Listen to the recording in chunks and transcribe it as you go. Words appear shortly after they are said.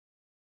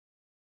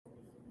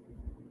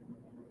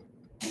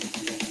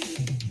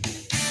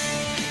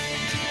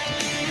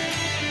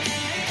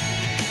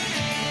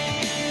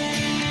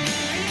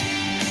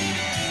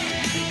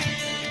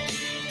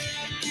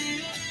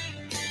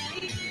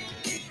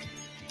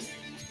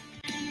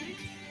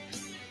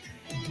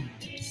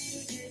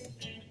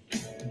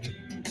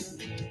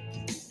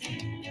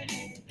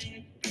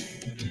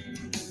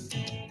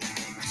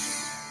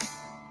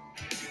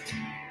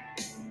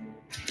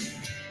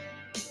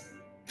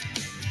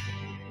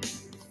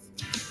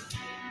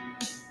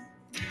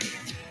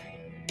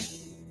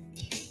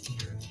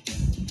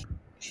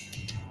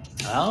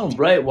All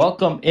right,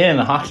 welcome in,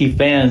 hockey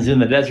fans in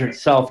the Desert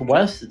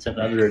Southwest. It's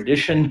another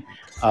edition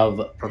of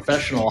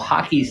Professional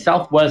Hockey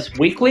Southwest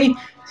Weekly.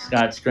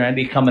 Scott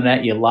Strandy coming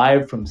at you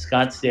live from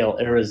Scottsdale,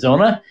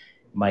 Arizona.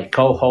 My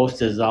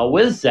co-host, as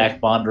always,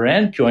 Zach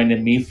Bondurant,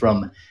 joining me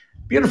from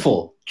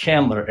beautiful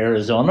Chandler,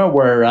 Arizona,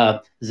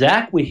 where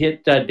Zach, we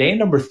hit day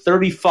number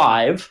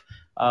 35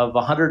 of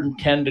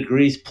 110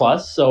 degrees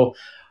plus. So,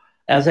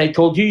 as I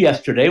told you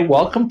yesterday,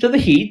 welcome to the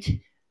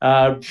heat.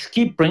 Just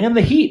keep bringing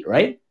the heat,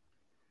 right?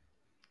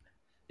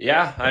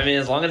 Yeah, I mean,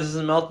 as long as it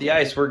doesn't melt the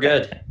ice, we're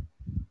good.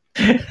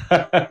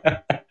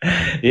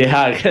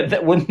 Yeah,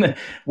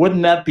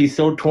 wouldn't that be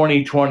so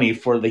 2020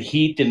 for the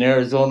heat in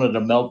Arizona to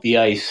melt the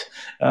ice?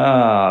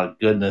 Oh,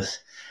 goodness.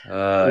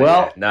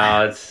 Yeah.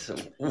 No,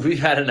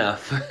 we've had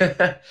enough.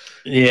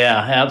 Yeah,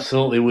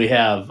 absolutely we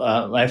have.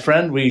 My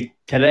friend,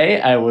 today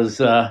I was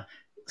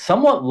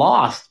somewhat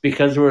lost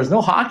because there was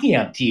no hockey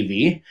on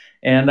TV,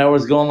 and I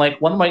was going like,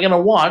 what am I going to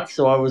watch?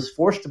 So I was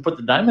forced to put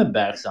the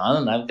Diamondbacks on,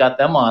 and I've got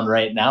them on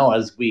right now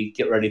as we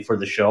get ready for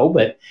the show.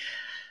 But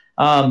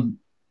um,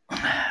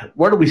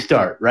 where do we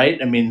start,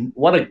 right? I mean,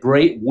 what a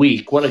great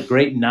week. What a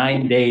great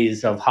 9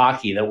 days of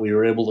hockey that we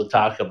were able to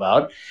talk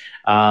about.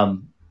 The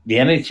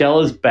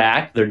NHL is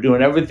back. They're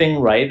doing everything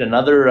right.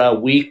 Another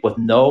week with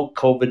no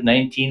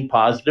COVID-19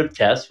 positive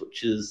tests,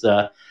 which is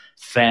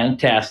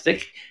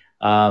fantastic.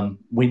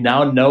 We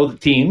now know the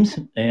teams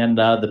and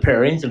the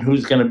pairings and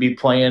who's going to be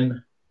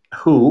playing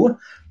who.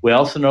 We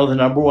also know the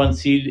number one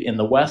seed in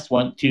the West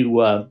went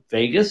to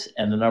Vegas,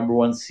 and the number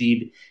one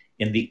seed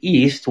in the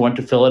East went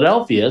to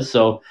Philadelphia.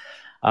 So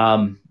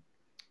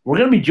we're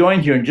going to be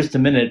joined here in just a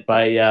minute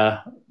by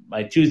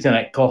my Tuesday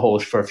night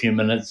co-host for a few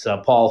minutes,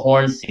 Paul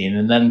Hornstein,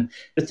 and then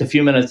just a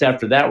few minutes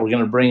after that, we're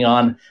going to bring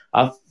on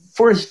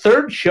for his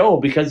third show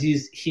because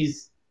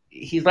he's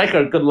like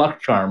a good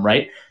luck charm,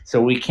 right?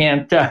 So we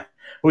can't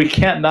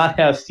not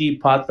have Steve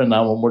Potvin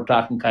on when we're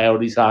talking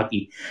Coyotes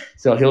hockey.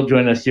 So he'll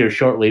join us here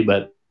shortly.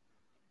 But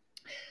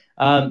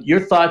your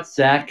thoughts,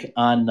 Zach,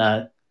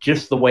 on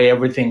just the way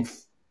everything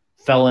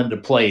fell into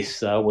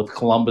place with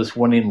Columbus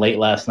winning late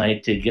last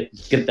night to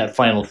get that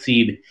final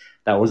seed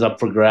that was up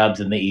for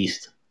grabs in the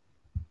East?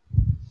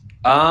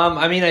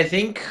 I mean, I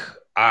think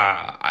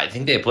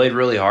they played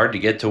really hard to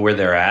get to where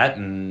they're at,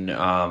 and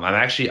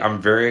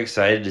I'm very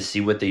excited to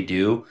see what they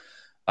do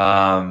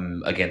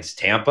against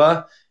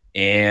Tampa.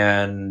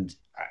 And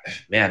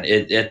man,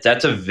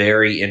 that's a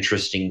very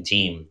interesting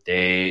team.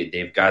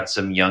 They've got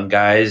some young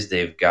guys.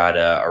 They've got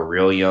a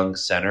real young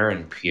center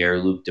and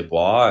Pierre-Luc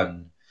Dubois,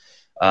 and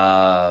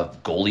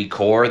goalie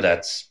core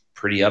that's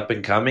pretty up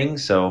and coming.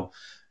 So,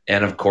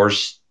 and of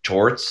course,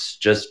 Torts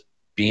just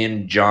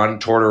being John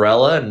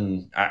Tortorella,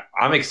 and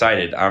I'm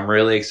excited. I'm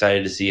really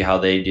excited to see how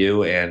they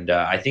do, and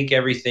I think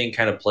everything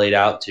kind of played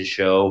out to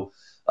show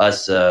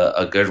us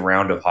a good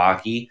round of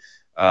hockey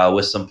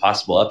with some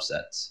possible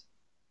upsets.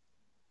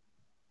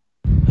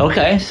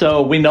 Okay,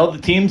 so we know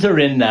the teams are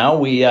in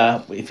now.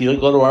 If you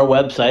go to our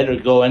website or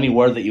go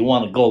anywhere that you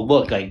want to go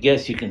look, I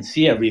guess you can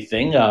see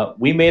everything.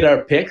 We made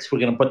our picks. We're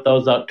going to put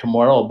those out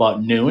tomorrow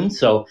about noon,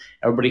 so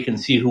everybody can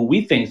see who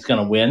we think is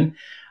going to win.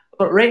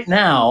 But right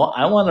now,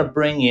 I want to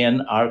bring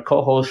in our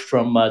co-host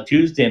from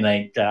Tuesday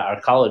night, our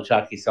College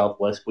Hockey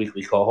Southwest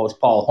weekly co-host,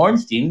 Paul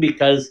Hornstein,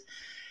 because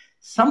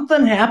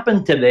something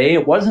happened today.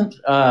 It wasn't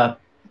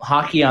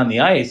hockey on the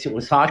ice. It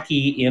was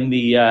hockey in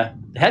the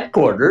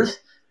headquarters.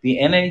 The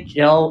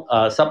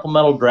NHL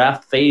Supplemental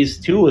Draft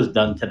Phase 2 was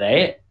done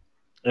today,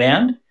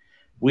 and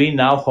we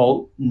now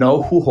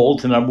know who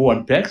holds the number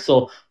one pick.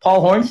 So,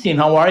 Paul Hornstein,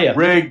 how are you?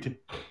 Rigged.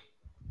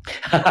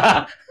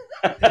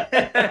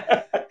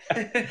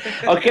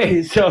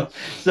 Okay, so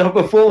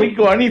before we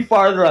go any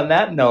farther on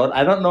that note,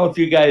 I don't know if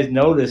you guys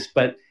noticed,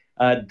 but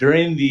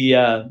during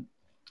the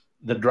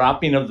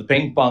dropping of the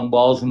ping pong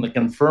balls and the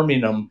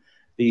confirming them,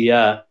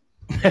 the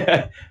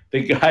the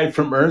guy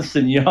from Ernst &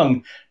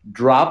 Young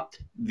dropped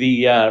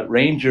the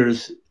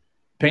Rangers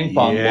ping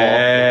pong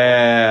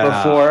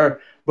ball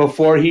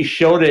before he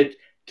showed it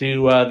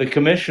to the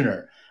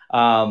commissioner.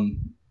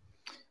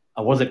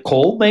 Was it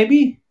cold,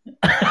 maybe?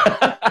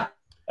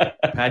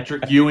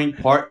 Patrick Ewing,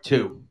 Part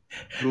 2.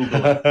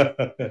 Google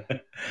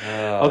it.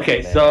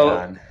 Okay,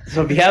 so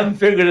if you haven't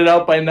figured it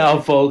out by now,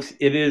 folks,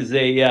 it is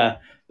the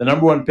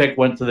number one pick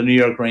went to the New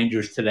York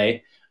Rangers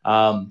today.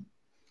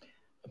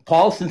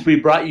 Paul, since we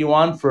brought you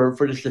on for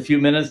just a few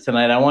minutes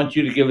tonight, I want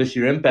you to give us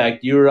your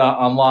impact. You're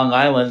on Long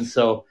Island,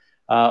 so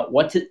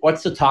what's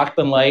the talk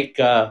been like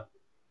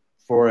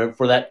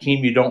for that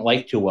team you don't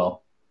like too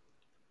well?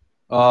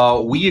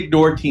 We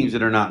ignore teams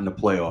that are not in the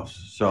playoffs.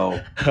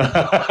 So,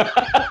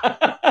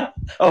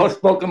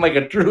 spoken like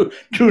a true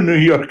New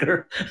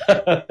Yorker.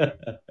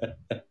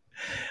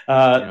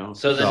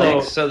 So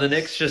the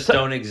Knicks just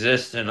don't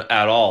exist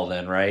at all,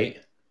 then, right?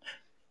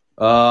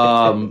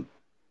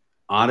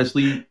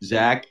 Honestly,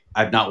 Zach,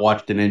 I've not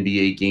watched an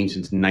NBA game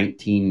since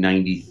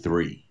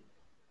 1993.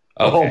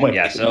 Okay, oh my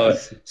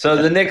goodness. So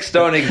the Knicks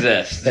don't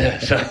exist.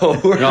 So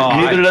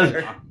neither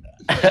does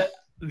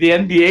the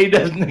NBA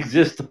doesn't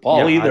exist to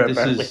Paul either.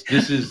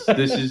 This is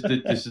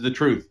the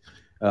truth.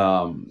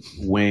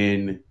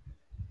 when,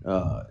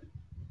 and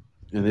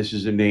this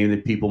is a name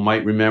that people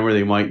might remember,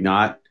 they might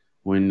not,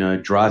 when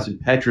Drazen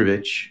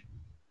Petrovic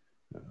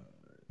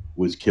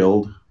was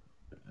killed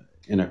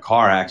in a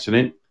car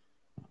accident.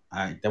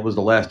 That was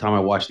the last time I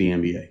watched the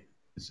NBA.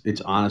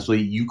 It's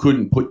honestly, you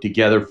couldn't put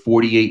together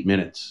 48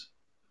 minutes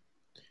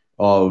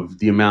of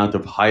the amount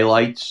of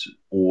highlights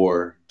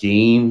or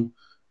game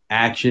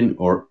action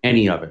or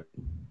any of it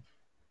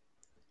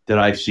that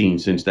I've seen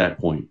since that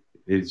point.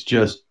 It's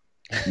just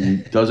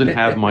doesn't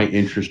have my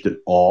interest at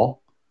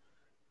all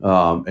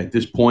at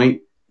this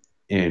point.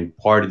 And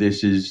part of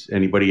this is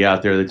anybody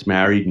out there that's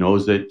married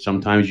knows that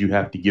sometimes you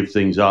have to give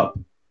things up.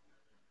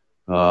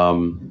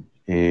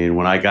 And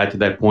when I got to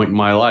that point in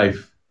my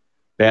life,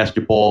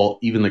 basketball,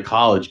 even the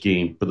college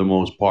game for the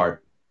most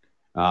part,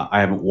 I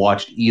haven't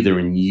watched either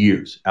in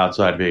years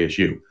outside of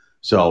ASU.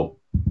 So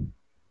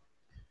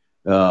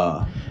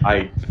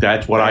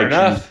that's what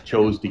I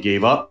chose to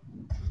give up.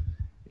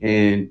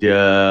 And,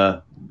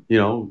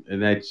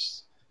 and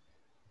that's,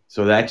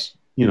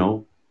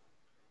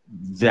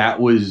 that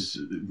was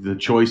the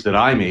choice that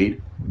I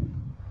made.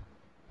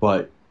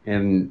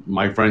 And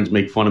my friends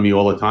make fun of me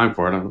all the time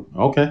for it. I'm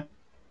okay.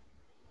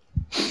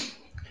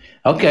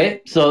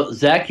 Okay, so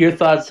Zach, your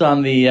thoughts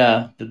on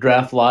the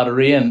draft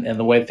lottery and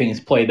the way things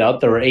played out?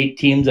 There were 8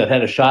 teams that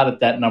had a shot at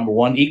that number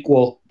one,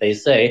 equal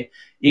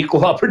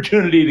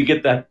opportunity to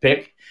get that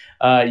pick.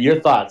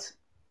 Your thoughts?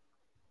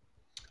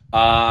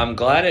 I'm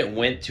glad it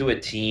went to a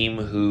team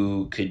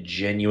who could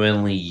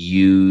genuinely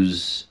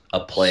use a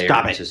player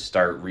to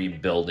start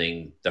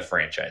rebuilding the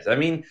franchise. I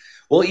mean,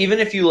 well, even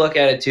if you look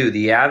at it too,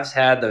 the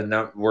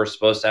Avs were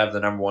supposed to have the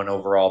number one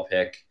overall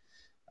pick.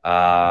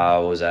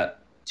 What was that?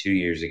 2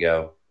 years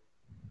ago?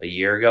 A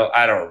year ago?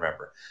 I don't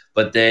remember.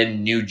 But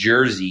then New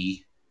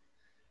Jersey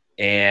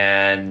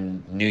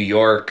and New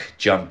York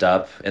jumped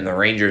up, and the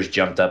Rangers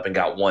jumped up and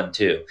got 1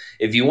 too.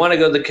 If you want to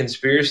go the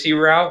conspiracy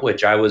route,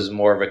 which I was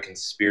more of a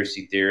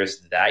conspiracy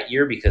theorist that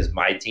year because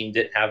my team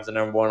didn't have the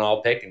number one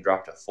all pick and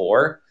dropped to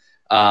 4.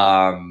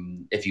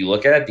 If you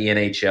look at it, the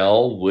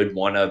NHL would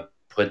want to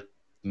put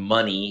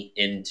money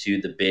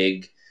into the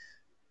big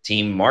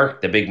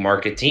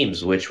market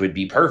teams, which would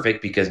be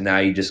perfect because now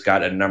you just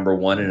got a number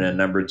 1 and a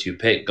number 2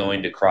 pick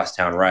going to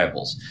crosstown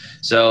rivals.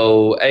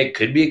 So it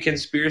could be a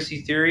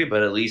conspiracy theory,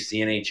 but at least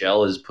the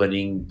NHL is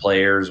putting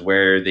players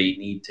where they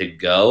need to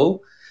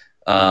go.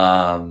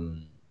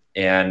 And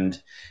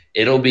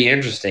it'll be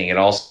interesting. It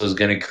also is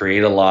going to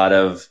create a lot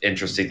of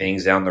interesting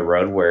things down the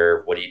road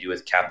where what do you do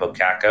with Capo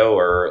Caco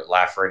or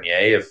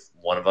Lafreniere? If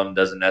one of them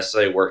doesn't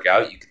necessarily work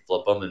out, you can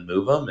flip them and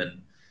move them.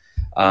 And,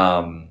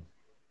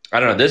 I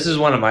don't know. This is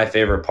one of my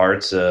favorite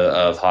parts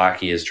of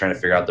hockey is trying to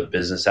figure out the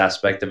business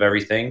aspect of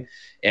everything.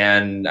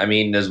 And, I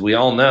mean, as we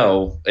all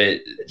know,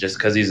 just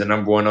because he's a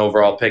number 1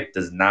 overall pick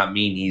does not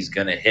mean he's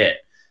going to hit.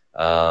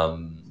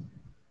 Was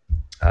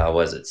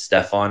it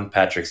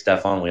Patrick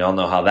Stefan? We all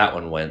know how that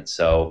one went.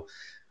 So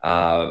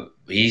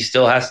he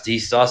still has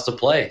to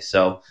play.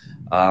 So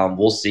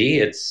we'll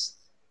see.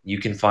 You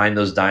can find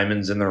those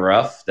diamonds in the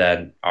rough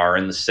that are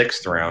in the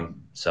 6th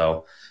round.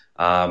 So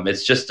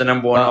it's just the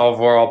number 1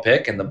 overall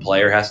pick, and the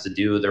player has to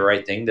do the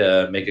right thing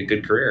to make a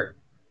good career.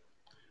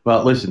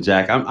 Well, listen,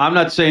 Zach, I'm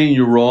not saying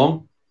you're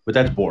wrong, but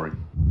that's boring.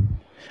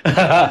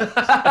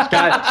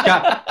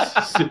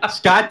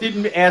 Scott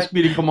didn't ask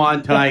me to come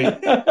on tonight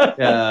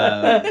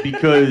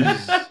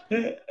because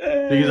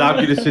I'm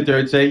going to sit there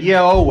and say,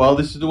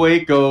 this is the way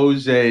it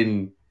goes,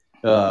 and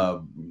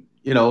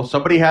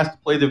somebody has to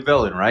play the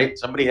villain, right?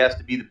 Somebody has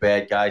to be the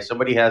bad guy.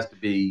 Somebody has to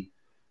be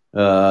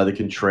the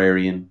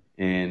contrarian.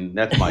 And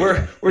that's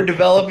we're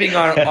developing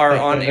our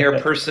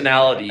on-air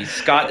personalities.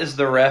 Scott is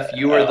the ref.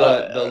 You are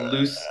the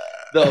loose,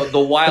 the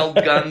wild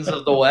guns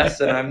of the West,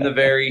 and I'm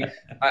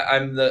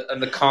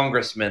the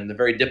congressman, the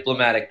very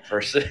diplomatic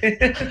person.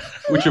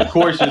 Which of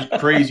course is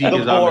crazy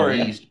because I'm in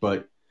the East,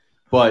 but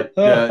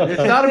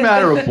it's not a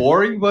matter of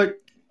boring. But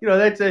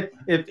that's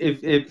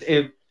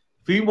if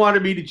you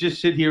wanted me to just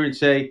sit here and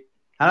say,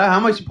 how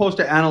am I supposed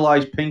to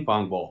analyze ping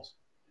pong balls?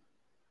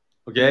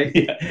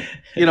 Okay,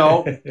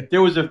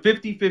 there was a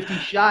 50-50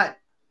 shot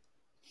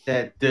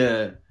that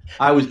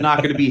I was not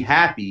going to be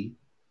happy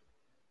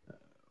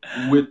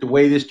with the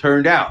way this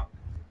turned out.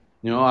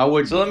 I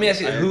would. So let me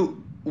ask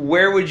you,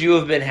 where would you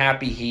have been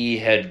happy he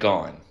had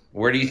gone?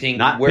 Where do you think?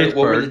 Not what Pittsburgh.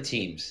 were the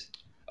teams?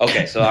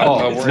 Okay, so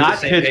it's not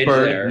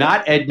Pittsburgh,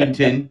 not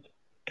Edmonton.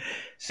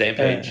 Same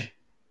page.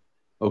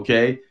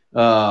 Okay.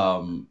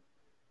 Who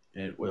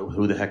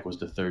the heck was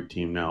the third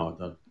team now?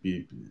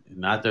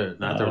 Not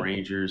the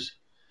Rangers.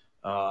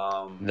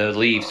 The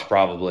Leafs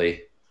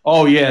probably.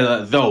 Oh yeah,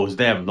 the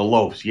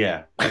Loafs,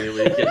 yeah.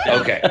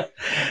 Okay.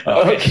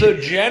 So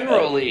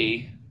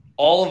generally,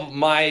 all of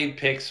my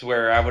picks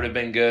where I would have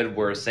been good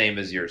were same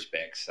as yours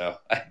picks. So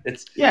I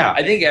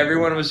think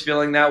everyone was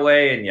feeling that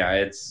way, and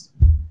I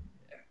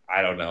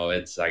don't know.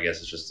 I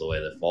guess it's just the way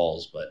that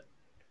falls, but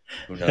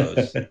who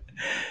knows?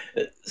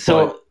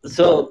 So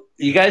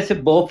you guys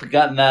have both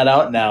gotten that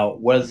out now.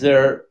 Was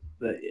there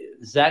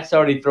Zach's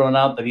already thrown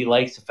out that he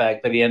likes the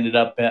fact that he ended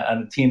up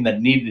on a team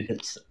that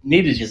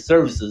needed his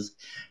services.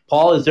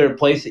 Paul, is there a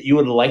place that you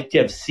would like to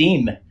have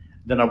seen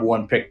the number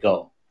one pick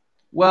go?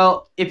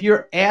 Well, if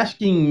you're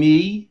asking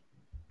me,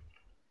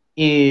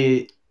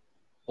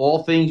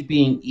 all things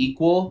being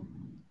equal,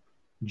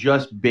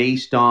 just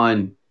based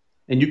on,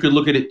 and you could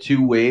look at it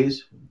two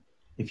ways.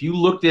 If you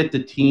looked at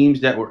the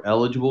teams that were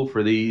eligible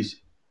for these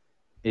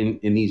in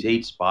these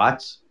 8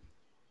 spots,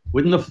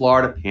 wouldn't the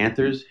Florida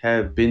Panthers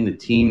have been the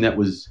team that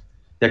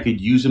could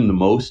use them the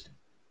most?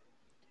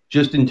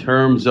 Just in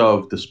terms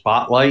of the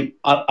spotlight?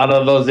 Out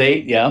of those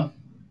 8, yeah.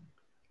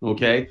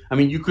 Okay. I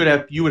mean, you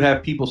would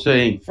have people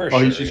saying,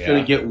 he's just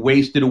going to get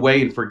wasted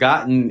away and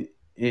forgotten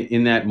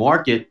in that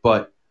market.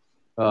 But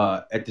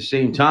at the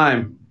same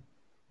time,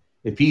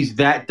 if he's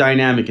that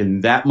dynamic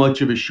and that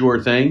much of a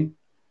sure thing,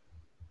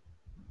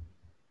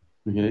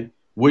 okay,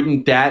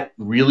 wouldn't that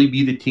really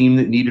be the team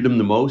that needed him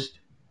the most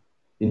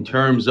in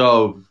terms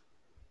of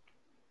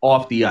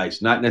off the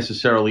ice, not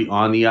necessarily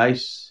on the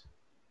ice?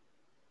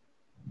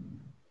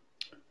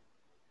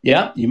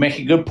 Yeah, you make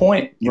a good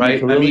point. Right.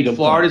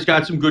 Florida's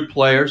got some good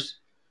players.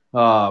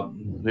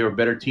 They're a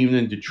better team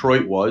than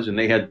Detroit was, and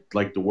they had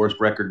like the worst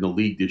record in the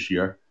league this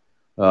year.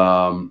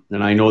 And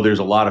I know there's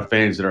a lot of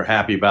fans that are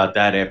happy about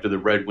that after the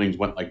Red Wings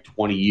went like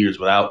 20 years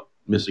without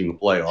missing the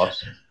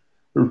playoffs.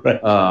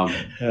 Right.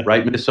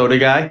 Right, Minnesota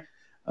guy?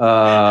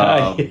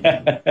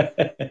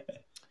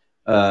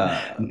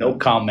 No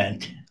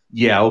comment.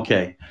 Yeah,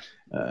 okay.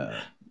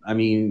 I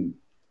mean,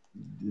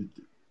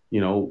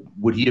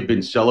 would he have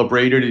been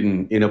celebrated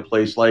in a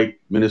place like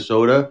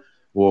Minnesota,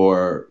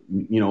 or,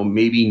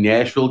 maybe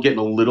Nashville getting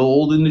a little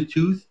old in the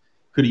tooth?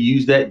 Could he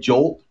use that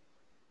jolt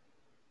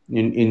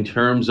in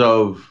terms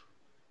of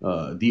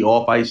the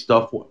off-ice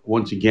stuff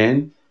once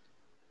again?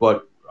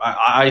 But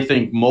I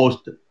think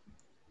most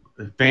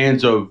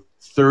fans of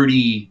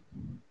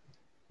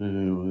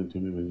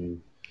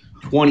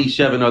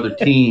 27 other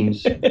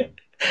teams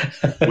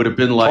would have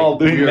been like, Paul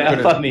doing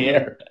math on the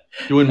air.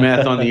 Doing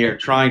math on the air,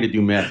 trying to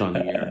do math on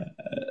the air.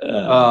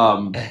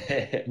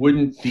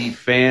 Wouldn't the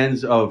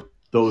fans of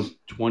those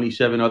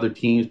 27 other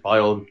teams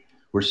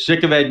we're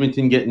sick of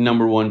Edmonton getting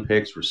number one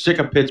picks. We're sick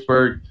of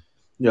Pittsburgh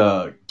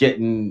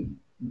getting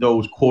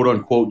those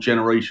quote-unquote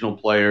generational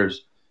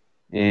players.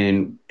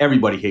 And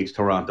everybody hates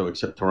Toronto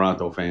except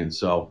Toronto fans.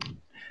 So,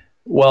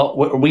 well,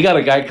 we got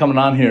a guy coming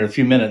on here in a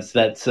few minutes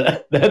that's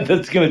going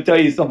to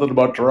tell you something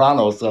about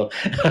Toronto. So,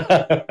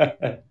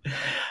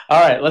 all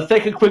right, let's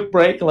take a quick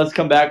break and let's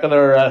come back with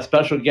our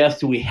special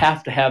guest who we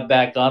have to have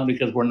back on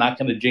because we're not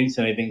going to jinx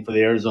anything for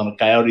the Arizona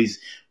Coyotes.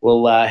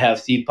 We'll have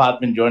Steve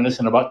Potvin join us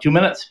in about 2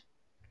 minutes.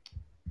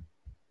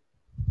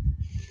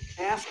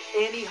 Ask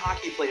any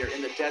hockey player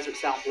in the desert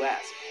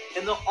Southwest,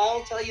 and they'll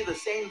all tell you the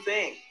same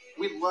thing.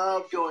 We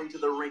love going to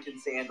the rink in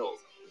sandals.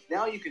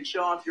 Now you can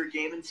show off your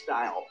game in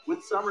style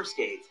with summer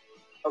skates.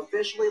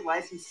 Officially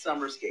licensed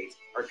summer skates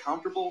are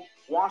comfortable,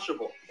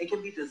 washable, and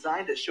can be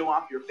designed to show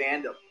off your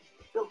fandom.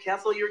 Phil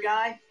Kessel your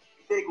guy?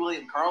 Big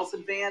William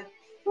Karlsson fan?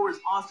 Or is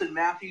Austin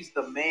Matthews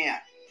the man?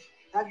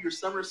 Have your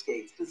summer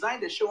skates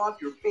designed to show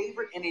off your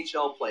favorite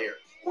NHL player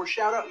or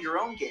shout out your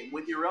own game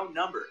with your own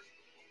number.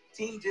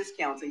 Team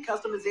discounts and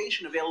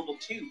customization available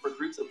too for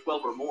groups of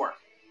 12 or more.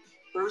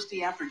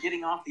 Thirsty after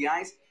getting off the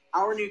ice?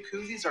 Our new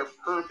koozies are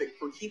perfect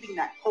for keeping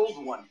that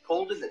cold one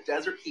cold in the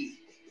desert heat.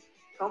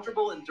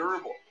 Comfortable and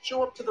durable,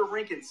 show up to the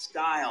rink in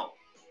style.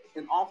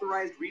 An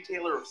authorized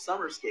retailer of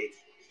summer skates,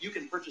 you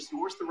can purchase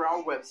yours through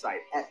our website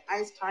at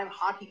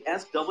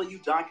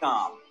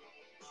IcetimeHockeySW.com.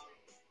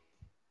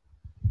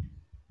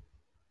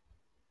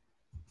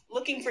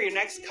 Looking for your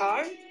next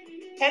car?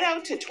 Head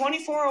out to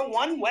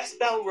 2401 West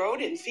Bell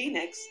Road in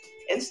Phoenix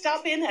and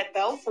stop in at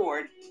Bell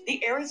Ford,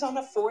 the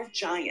Arizona Ford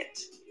giant.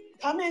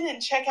 Come in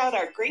and check out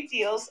our great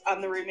deals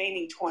on the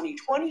remaining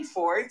 2020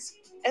 Fords,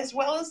 as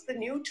well as the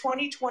new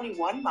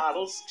 2021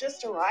 models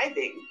just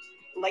arriving,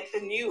 like the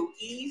new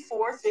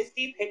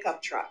E450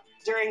 pickup truck,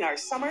 during our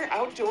summer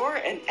outdoor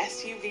and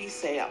SUV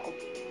sale.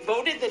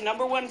 Voted the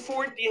 #1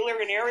 Ford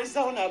dealer in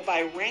Arizona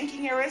by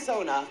Ranking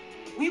Arizona,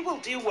 we will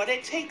do what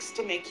it takes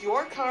to make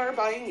your car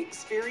buying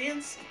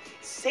experience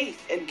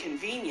safe and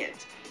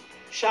convenient.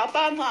 Shop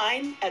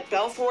online at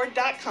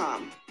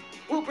bellford.com.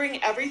 We'll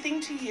bring everything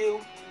to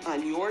you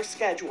on your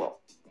schedule.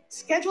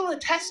 Schedule a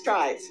test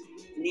drive.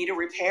 Need a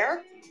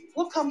repair?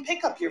 We'll come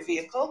pick up your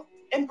vehicle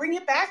and bring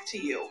it back to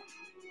you.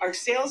 Our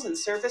sales and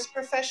service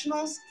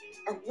professionals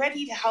are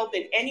ready to help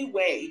in any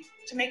way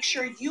to make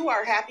sure you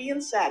are happy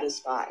and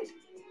satisfied.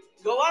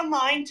 Go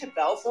online to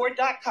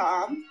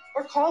bellford.com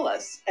or call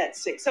us at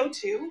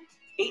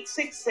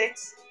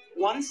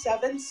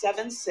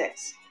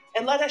 602-866-1776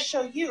 and let us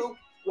show you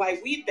why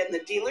we've been the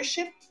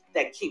dealership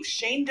that keeps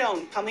Shane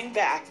Doan coming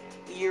back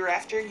year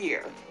after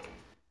year.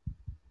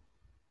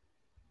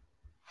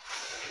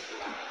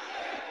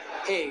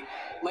 Hey,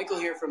 Michael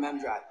here from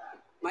M-Drive.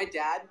 My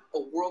dad, a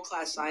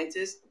world-class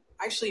scientist,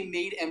 actually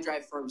made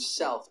M-Drive for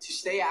himself to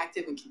stay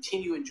active and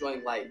continue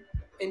enjoying life.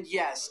 And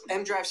yes,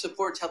 M-Drive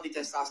supports healthy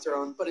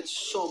testosterone, but it's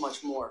so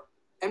much more.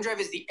 mDrive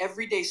is the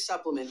everyday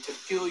supplement to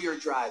fuel your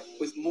drive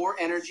with more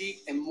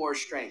energy and more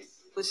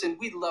strength. Listen,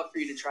 we'd love for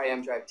you to try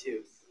mDrive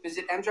too.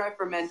 Visit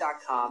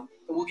mdriveformen.com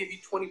and we'll give you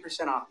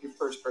 20% off your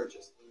first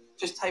purchase.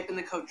 Just type in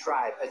the code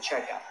DRIVE at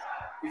checkout.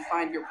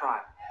 Refine your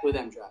prime with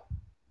mDrive.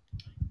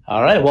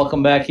 All right,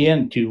 welcome back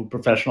in to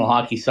Professional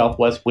Hockey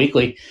Southwest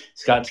Weekly.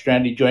 Scott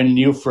Strandy joining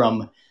you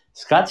from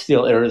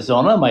Scottsdale,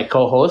 Arizona. My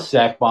co-host,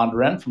 Zach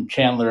Bondurant from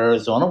Chandler,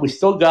 Arizona. We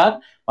still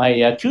got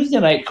my Tuesday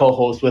night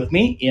co-host with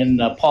me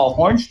in Paul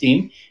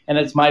Hornstein, and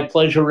it's my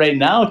pleasure right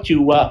now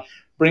to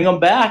bring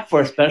him back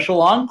for a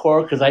special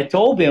encore because I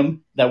told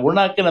him that we're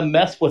not going to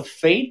mess with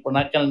fate. We're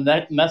not going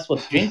to mess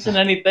with jinxing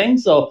anything.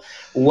 So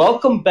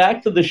welcome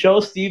back to the show,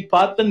 Steve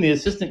Potvin, the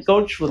assistant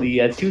coach for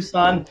the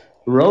Tucson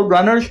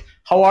Roadrunners.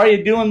 How are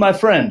you doing, my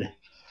friend?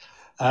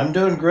 I'm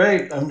doing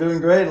great.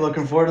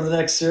 Looking forward to the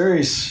next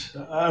series.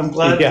 I'm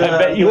glad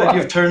that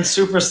you've turned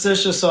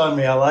superstitious on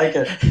me. I like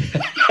it.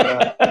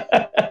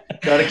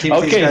 Got to keep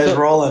these guys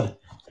rolling,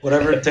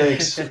 whatever it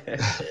takes.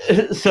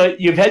 So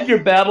you've had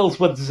your battles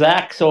with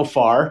Zach so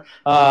far.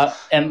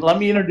 And let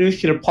me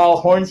introduce you to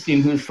Paul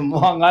Hornstein, who's from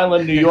Long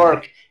Island, New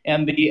York,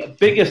 and the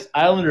biggest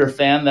Islander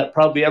fan that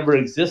probably ever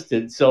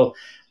existed. So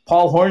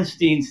Paul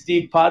Hornstein,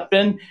 Steve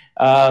Potvin,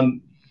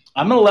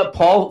 I'm going to let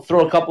Paul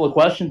throw a couple of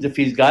questions if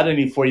he's got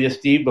any for you,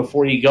 Steve,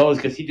 before he goes,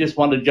 because he just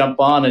wanted to jump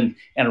on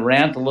and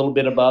rant a little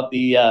bit about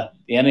the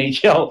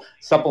NHL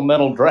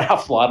supplemental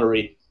draft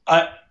lottery.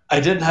 I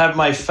didn't have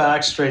my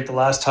facts straight the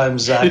last time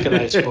Zach and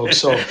I spoke,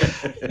 so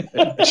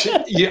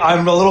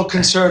I'm a little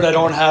concerned I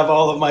don't have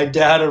all of my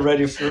data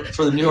ready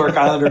for the New York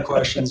Islander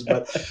questions.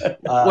 But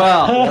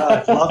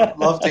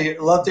love to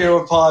hear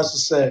what Paul has to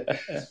say.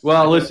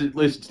 Well, listen,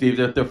 Steve.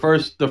 The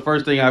first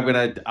thing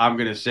I'm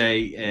gonna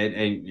say,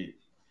 and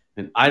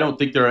I don't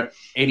think there are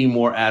any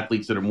more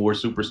athletes that are more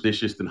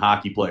superstitious than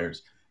hockey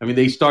players. I mean,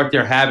 they start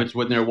their habits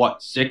when they're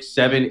 6,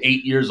 7,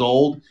 8 years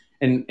old.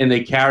 And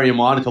they carry them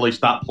on until they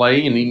stop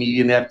playing, and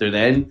immediately after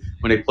then,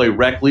 when they play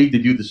rec league, they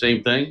do the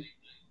same thing.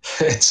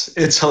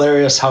 It's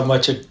hilarious how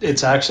much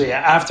it's actually,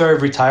 after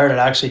I've retired, it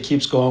actually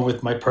keeps going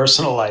with my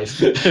personal life.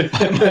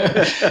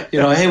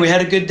 Hey, we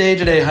had a good day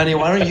today, honey.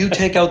 Why don't you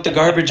take out the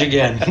garbage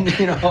again?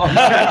 Yeah.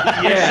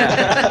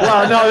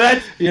 Well, no,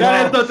 that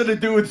has nothing to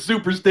do with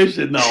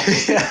superstition, though.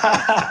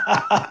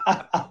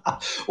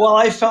 Well,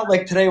 I felt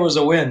like today was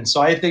a win,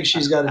 so I think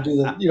she's got to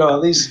do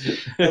at least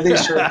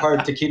her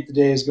part to keep the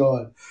days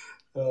going.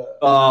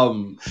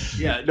 Listen,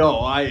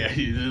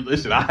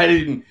 I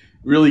didn't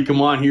really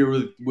come on here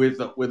with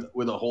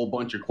a whole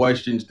bunch of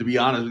questions. To be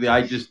honest with you,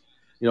 I just,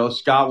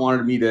 Scott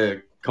wanted me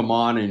to come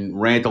on and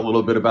rant a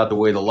little bit about the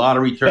way the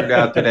lottery turned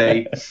out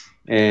today.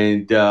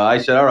 And I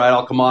said, all right,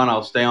 I'll come on.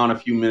 I'll stay on a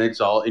few minutes.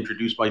 I'll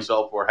introduce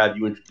myself or have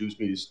you introduce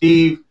me to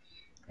Steve,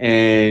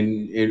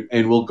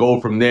 and we'll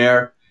go from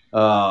there.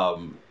 I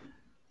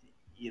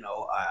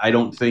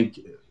don't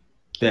think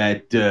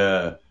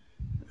that,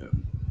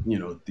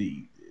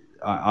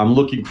 I'm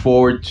looking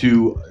forward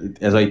to,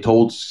 as I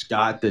told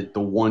Scott, that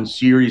the one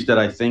series that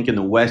I think in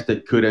the West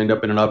that could end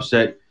up in an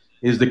upset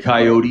is the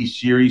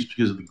Coyotes series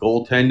because of the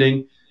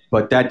goaltending.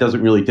 But that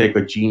doesn't really take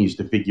a genius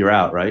to figure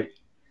out, right?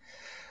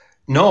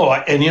 No,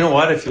 and you know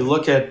what? If you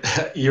look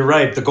at, you're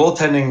right, the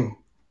goaltending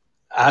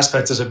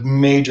aspect is a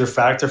major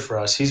factor for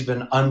us. He's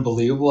been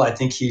unbelievable. I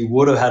think he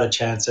would have had a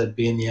chance at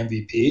being the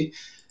MVP.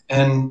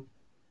 And,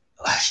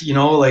 I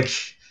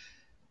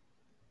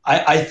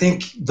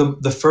think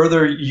the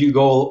further you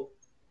go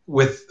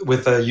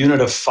with a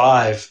unit of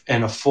 5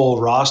 and a full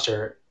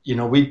roster,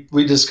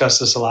 we discussed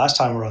this the last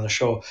time we were on the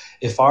show.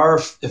 If our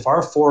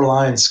 4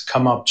 lines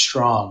come up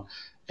strong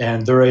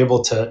and they're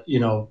able to,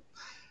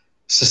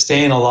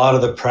 sustain a lot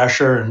of the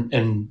pressure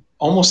and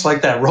almost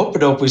like that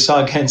rope-a-dope we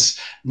saw against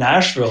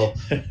Nashville,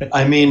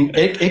 I mean,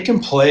 it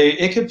could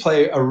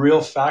play a real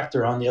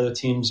factor on the other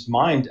team's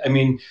mind. I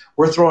mean,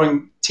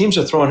 teams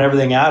are throwing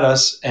everything at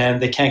us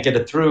and they can't get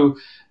it through.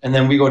 And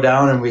then we go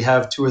down and we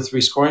have 2 or 3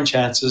 scoring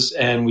chances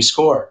and we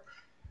score.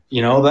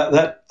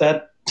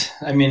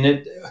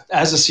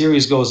 As the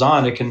series goes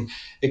on, it can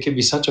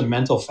be such a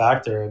mental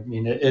factor. I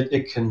mean,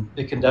 it can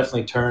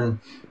definitely turn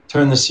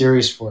the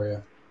series for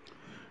you.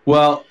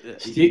 Well,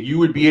 you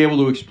would be able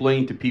to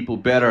explain to people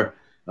better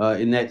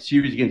in that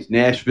series against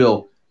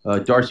Nashville.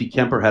 Darcy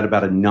Kemper had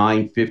about a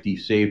 .950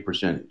 save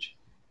percentage,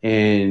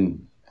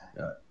 and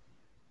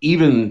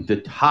even the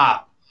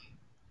top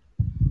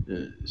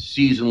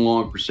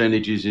season-long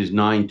percentages is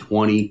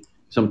 .920.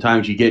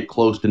 Sometimes you get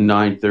close to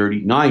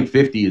 .930.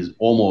 .950 is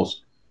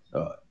almost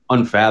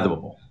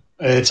unfathomable.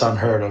 It's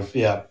unheard of.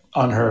 Yeah,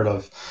 unheard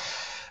of.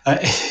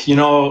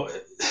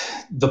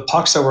 The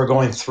pucks that were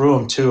going through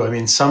him too. I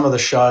mean, some of the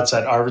shots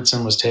that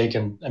Arvidsson was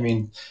taking, I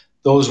mean,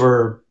 those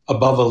were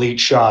above elite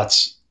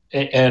shots,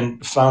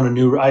 and found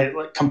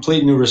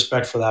complete new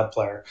respect for that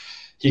player.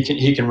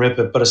 He can rip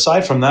it. But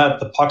aside from that,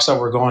 the pucks that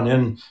were going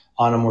in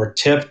on him were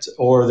tipped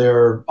or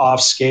they're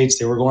off skates.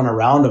 They were going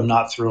around him,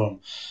 not through him.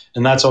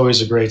 And that's always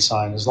a great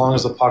sign. As long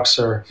as the pucks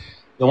are,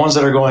 the ones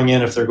that are going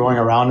in, if they're going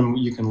around him,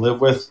 you can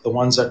live with. The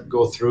ones that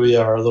go through you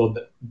are a little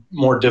bit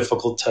more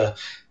difficult to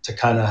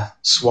kind of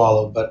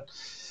swallow. But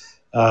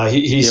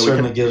He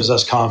certainly gives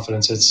us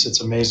confidence.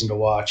 It's amazing to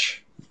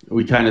watch.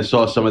 We kind of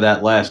saw some of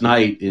that last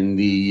night in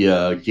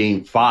the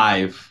Game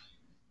 5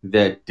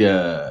 that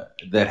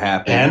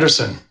happened.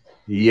 Anderson.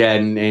 Yeah,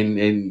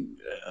 and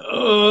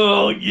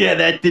oh yeah,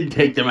 that didn't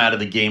take them out of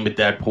the game at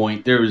that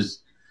point. There was,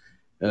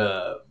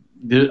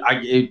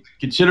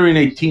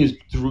 considering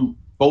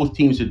both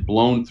teams had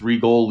blown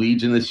 3-goal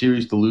leads in the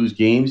series to lose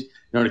games, you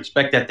don't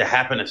expect that to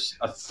happen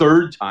a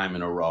third time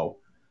in a row.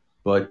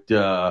 But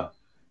yeah,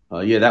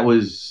 that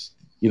was,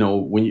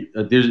 when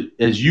there's,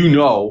 as you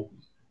know,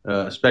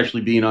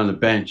 especially being on the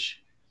bench,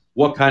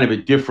 what kind of a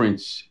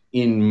difference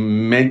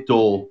in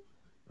mental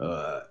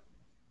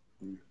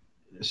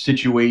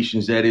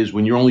situations that is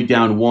when you're only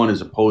down 1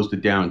 as opposed to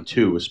down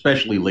 2,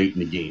 especially late in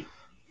the game.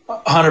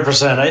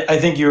 100%. I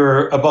think you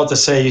were about to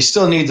say you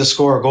still need to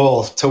score a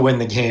goal to win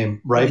the game,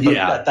 right? But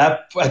yeah.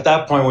 At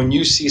that point, when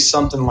you see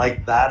something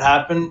like that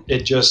happen,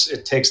 it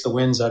takes the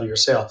winds out of your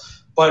sail.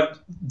 But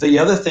the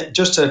other thing,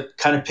 just to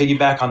kind of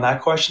piggyback on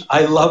that question,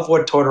 I love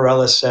what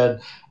Tortorella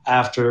said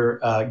after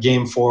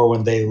Game 4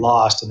 when they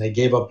lost and they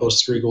gave up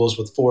those 3 goals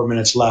with 4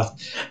 minutes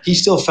left. He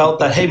still felt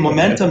that, hey,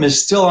 momentum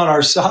is still on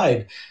our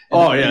side.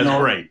 And, that's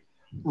great.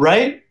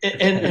 Right?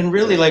 And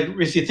really, like,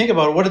 if you think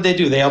about it, what did they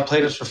do? They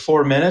outplayed us for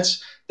 4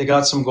 minutes. They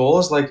got some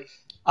goals. Like,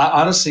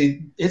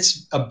 honestly,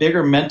 it's a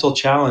bigger mental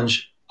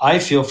challenge, I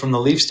feel, from the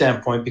Leaf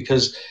standpoint,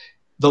 because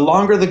the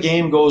longer the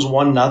game goes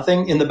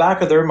 1-0, in the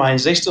back of their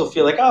minds, they still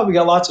feel like, oh, we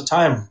got lots of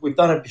time. We've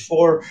done it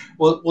before.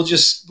 We'll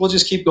just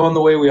keep going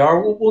the way we are.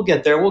 We'll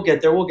get there. We'll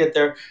get there. We'll get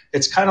there.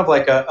 It's kind of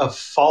like a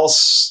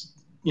false,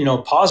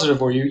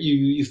 positive where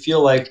you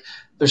feel like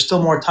there's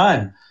still more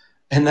time.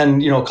 And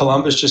then,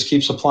 Columbus just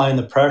keeps applying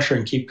the pressure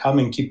and keep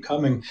coming.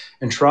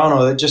 In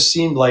Toronto, it just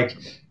seemed like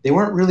they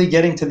weren't really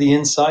getting to the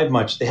inside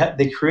much.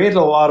 They created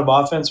a lot of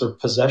offense or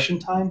possession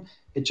time.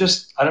 It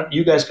just,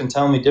 you guys can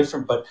tell me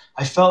different, but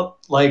I felt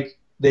like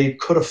they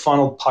could have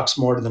funneled pucks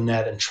more to the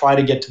net and try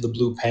to get to the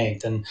blue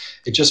paint. And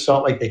it just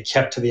felt like they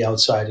kept to the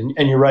outside.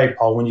 And you're right,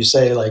 Paul, when you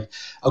say like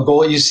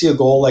you see a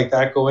goal like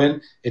that go in,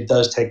 it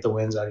does take the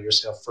winds out of your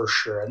sail for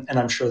sure. And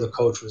I'm sure the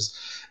coach was,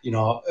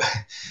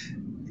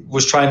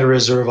 was trying to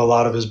reserve a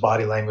lot of his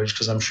body language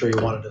because I'm sure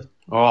he wanted to.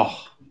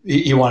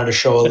 He wanted to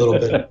show a little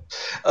bit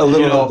of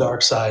the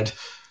dark side.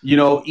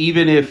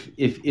 Even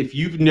if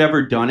you've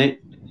never done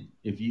it,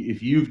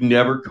 if you've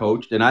never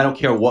coached, and I don't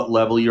care what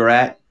level you're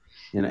at,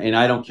 and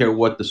I don't care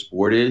what the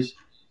sport is,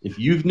 if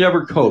you've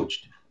never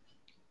coached,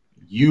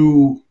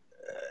 you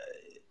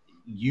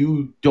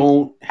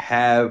don't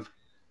have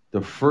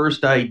the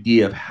first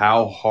idea of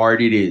how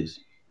hard it is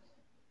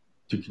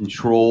to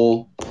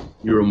control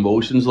your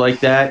emotions like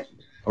that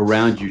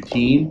around your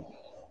team.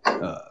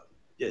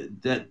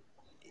 That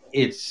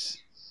it's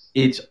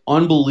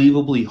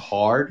unbelievably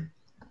hard,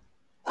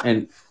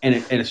 and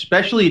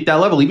especially at that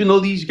level. Even though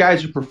these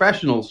guys are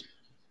professionals,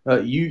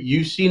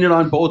 you've seen it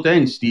on both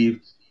ends, Steve.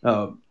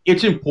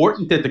 It's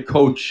important that the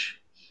coach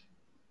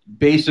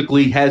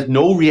basically has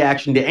no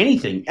reaction to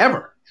anything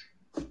ever.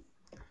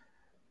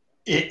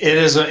 It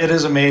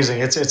is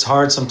amazing. It's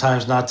hard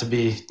sometimes not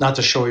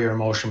to show your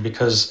emotion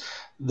because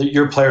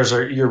your players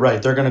you're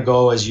right. They're going to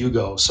go as you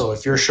go. So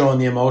if you're showing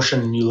the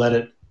emotion and you let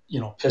it,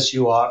 piss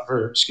you off,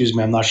 or excuse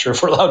me, I'm not sure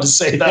if we're allowed to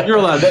say that. You're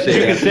allowed to say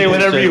You can say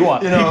whatever you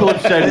want. People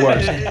have said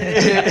worse.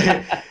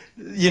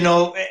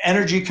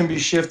 Energy can be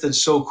shifted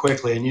so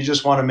quickly, and you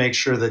just want to make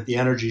sure that the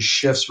energy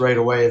shifts right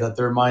away, that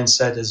their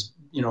mindset is,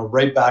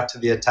 right back to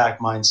the attack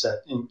mindset.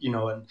 And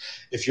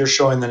if you're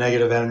showing the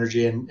negative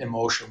energy and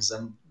emotions,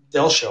 then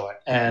they'll show it.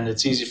 And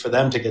it's easy for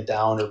them to get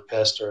down or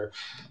pissed or,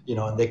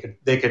 and they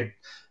could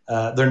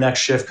their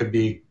next shift could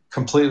be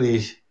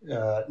completely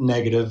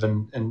negative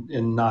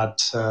and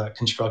not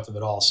constructive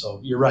at all. So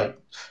you're right.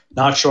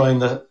 Not showing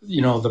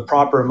the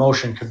proper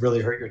emotion could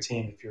really hurt your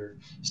team if you're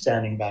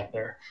standing back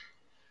there.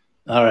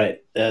 All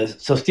right.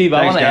 So, Steve,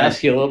 I want to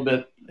ask you a little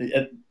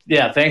bit.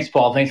 Thanks,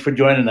 Paul. Thanks for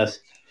joining us.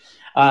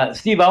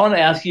 Steve, I want to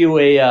ask you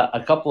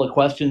a couple of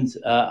questions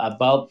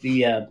about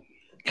the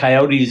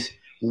Coyotes'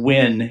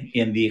 win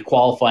in the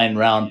qualifying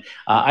round.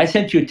 I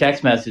sent you a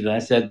text message, and I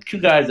said 2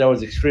 guys I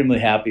was extremely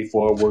happy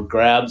for were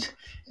Grabs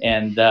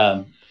and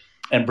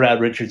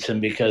Brad Richardson,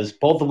 because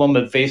both of them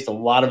have faced a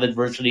lot of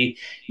adversity.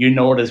 You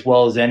know it as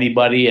well as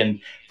anybody, and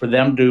for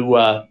them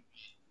to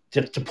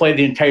play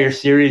the entire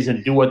series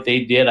and do what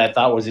they did, I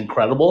thought was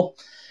incredible.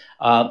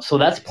 So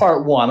that's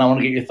part one. I want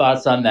to get your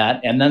thoughts on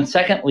that. And then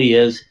secondly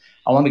is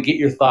I want to get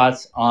your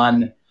thoughts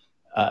on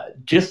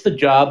just the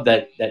job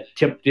that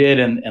Tip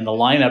did and the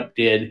lineup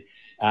did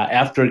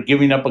after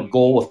giving up a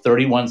goal with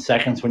 31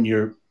 seconds when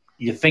you're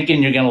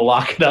thinking you're going to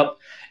lock it up,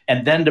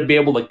 and then to be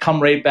able to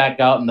come right back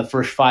out in the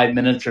first 5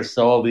 minutes or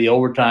so of the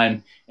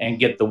overtime and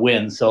get the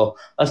win. So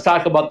let's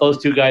talk about those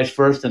 2 guys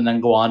first, and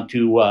then go on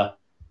to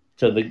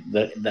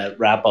the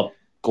wrap-up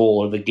goal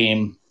or the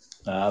game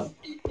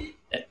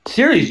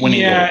series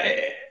winning goal.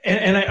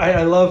 And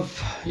I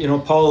love,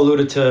 Paul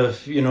alluded to,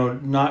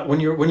 not when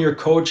you're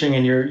coaching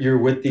and you're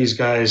with these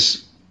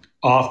guys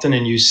often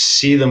and you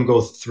see them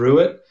go through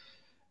it,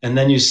 and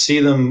then you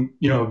see them,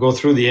 go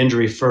through the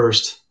injury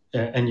first,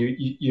 and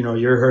you know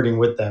you're hurting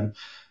with them,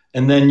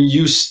 and then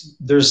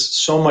there's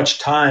so much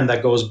time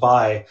that goes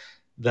by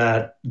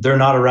that they're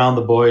not around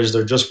the boys,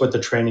 they're just with the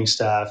training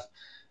staff,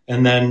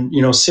 and then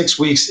 6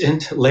 weeks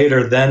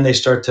later, then they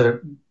start to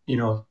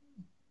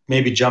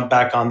maybe jump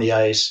back on the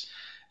ice,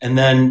 and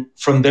then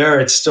from there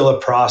it's still a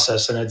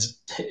process, and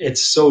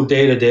it's so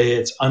day to day,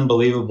 it's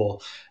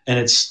unbelievable, and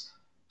it's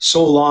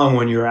so long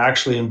when you're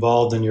actually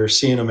involved and you're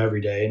seeing them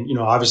every day. And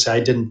obviously I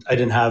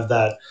didn't have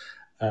that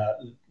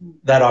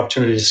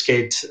opportunity to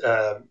skate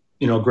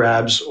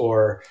Grabs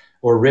or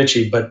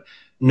Richie, but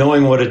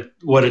knowing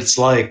what it's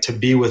like to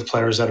be with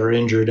players that are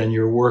injured, and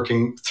you're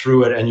working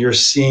through it, and you're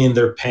seeing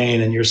their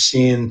pain, and you're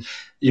seeing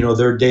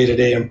their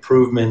day-to-day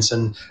improvements,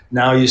 and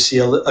now you see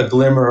a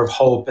glimmer of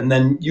hope, and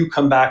then you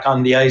come back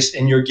on the ice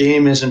and your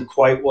game isn't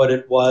quite what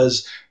it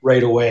was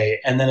right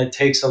away, and then it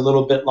takes a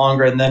little bit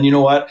longer, and then you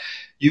know what,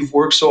 you've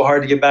worked so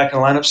hard to get back in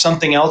the lineup,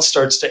 something else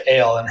starts to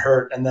ail and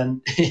hurt, and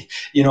then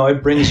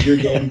it brings your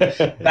game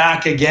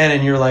back again,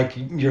 and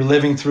you're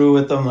living through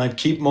with them, like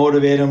keep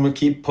motivating them,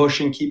 keep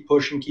pushing,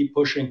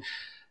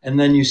 and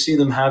then you see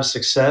them have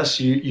success.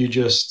 You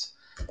just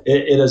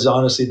it is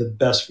honestly the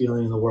best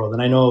feeling in the world.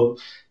 And I know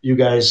you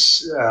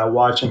guys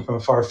watching from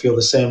afar feel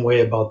the same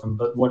way about them,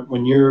 but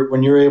when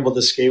you're able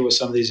to skate with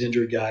some of these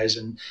injured guys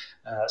and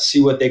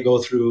see what they go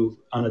through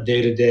on a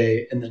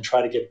day-to-day, and then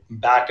try to get them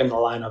back in the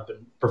lineup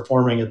and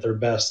performing at their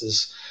best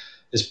is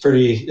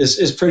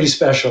pretty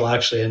special,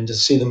 actually. And to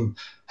see them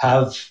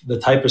have the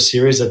type of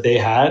series that they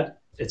had,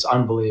 it's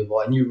unbelievable.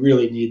 And you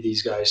really need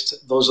these guys.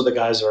 Those are the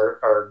guys that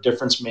are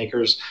difference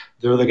makers.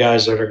 They're the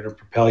guys that are going to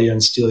propel you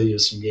and steal you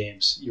some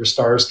games. Your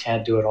stars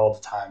can't do it all the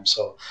time.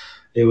 So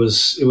it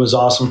was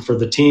awesome for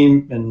the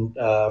team and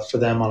for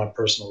them on a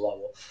personal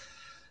level.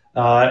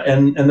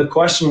 And the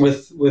question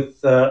with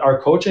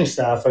our coaching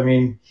staff, I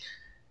mean,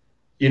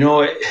 they've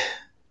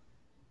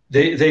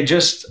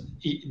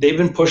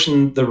been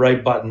pushing the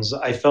right buttons.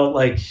 I felt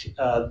like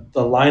the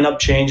lineup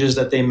changes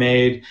that they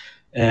made,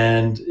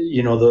 and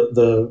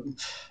the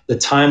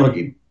time of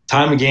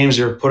games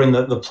they're putting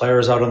the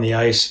players out on the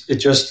ice, it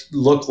just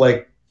looked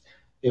like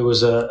it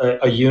was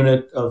a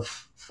unit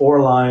of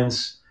 4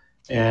 lines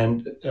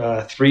and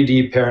 3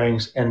 deep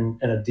pairings and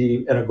a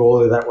deep and a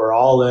goalie that were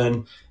all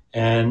in.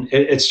 And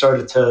it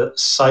started to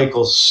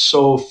cycle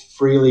so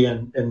freely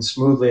and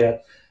smoothly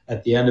at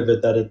the end of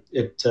it that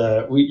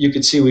you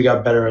could see we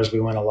got better as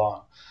we went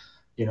along.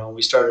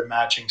 We started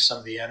matching some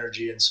of the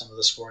energy and some of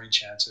the scoring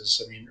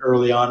chances. I mean,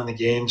 early on in the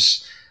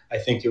games, I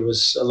think it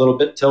was a little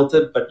bit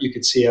tilted, but you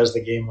could see as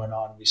the game went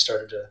on, we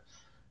started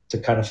to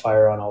kind of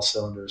fire on all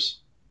cylinders.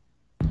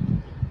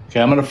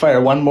 Okay, I'm going to fire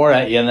one more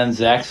at you, and then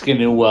Zach's going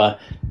to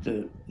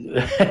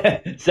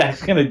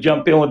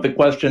jump in with the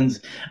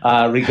questions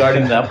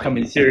regarding the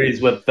upcoming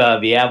series with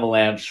the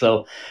Avalanche.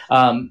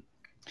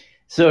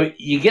 So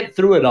you get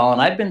through it all, and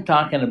I've been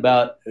talking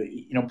about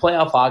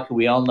playoff hockey.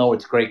 We all know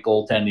it's great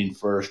goaltending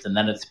first, and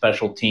then it's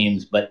special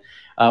teams. But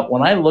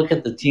when I look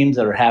at the teams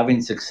that are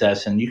having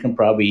success, and you can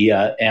probably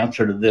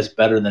answer to this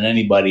better than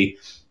anybody,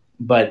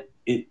 but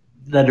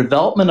the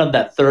development of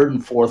that third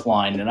and fourth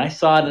line, and I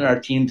saw it in our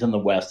teams in the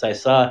West. I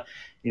saw,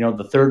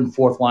 the third and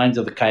fourth lines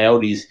of the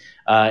Coyotes.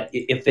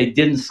 If they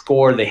didn't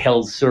score, they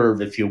held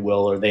serve, if you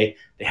will, or they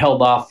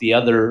held off the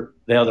other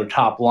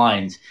top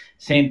lines.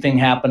 Same thing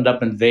happened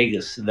up in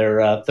Vegas.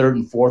 Their third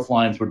and fourth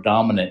lines were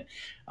dominant.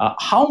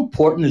 How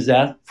important is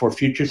that for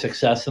future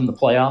success in the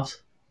playoffs?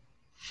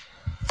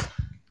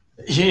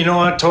 You know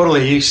what?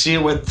 Totally. You see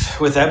it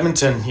with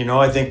Edmonton.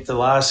 I think the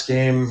last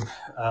game,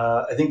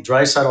 I think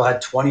Draisaitl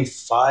had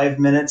 25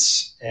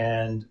 minutes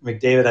and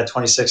McDavid had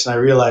 26, and I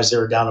realized they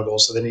were down a goal,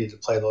 so they needed to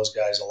play those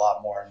guys a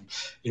lot more. And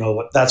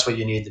that's what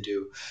you need to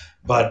do.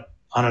 But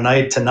on a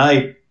night to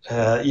night,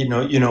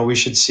 we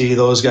should see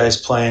those guys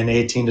playing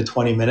 18 to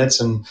 20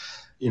 minutes, and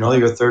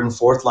your third and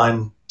fourth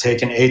line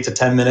taking 8 to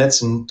 10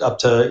 minutes and up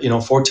to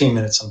 14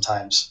 minutes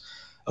sometimes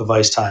of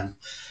ice time.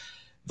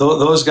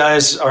 Those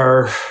guys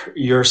are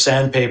your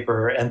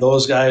sandpaper, and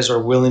those guys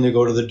are willing to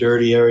go to the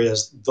dirty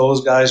areas.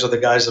 Those guys are the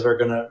guys that are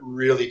going to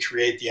really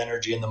create the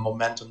energy and the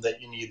momentum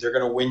that you need. They're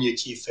going to win you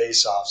key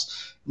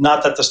faceoffs.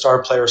 Not that the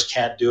star players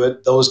can't do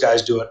it. Those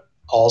guys do it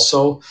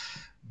also.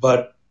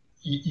 But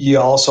you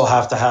also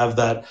have to have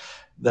that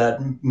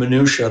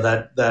minutia,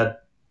 that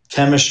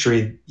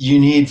chemistry. You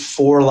need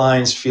 4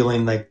 lines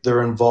feeling like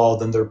they're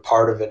involved and they're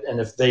part of it. And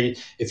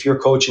if you're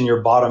coaching your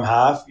bottom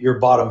half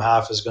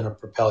is going to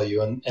propel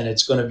you, and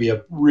it's going to be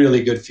a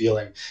really good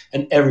feeling,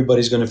 and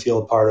everybody's going to feel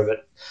a part of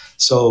it.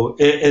 So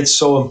it's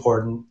so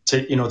important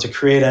to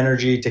create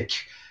energy,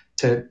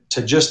 to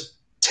just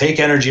take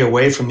energy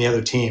away from the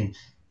other team.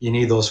 You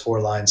need those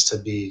 4 lines to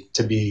be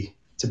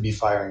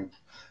firing,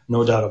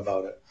 no doubt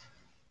about it.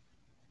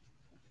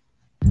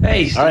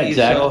 Hey, Steve. All right,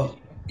 Zach.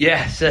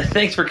 So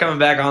thanks for coming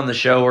back on the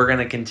show. We're going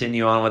to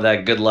continue on with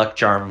that good luck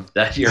charm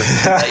that you're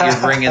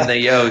bringing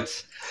the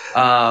Yotes.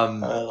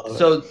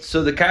 So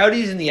the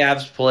Coyotes and the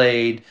Avs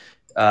played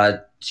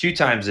 2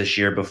 times this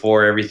year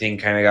before everything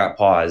kind of got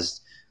paused.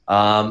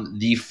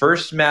 The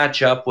first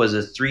matchup was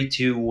a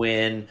 3-2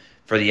 win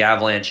for the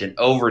Avalanche in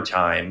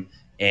overtime,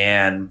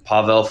 and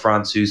Pavel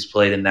Francouz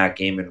played in that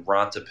game, and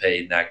Raanta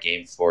played in that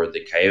game for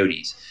the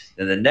Coyotes.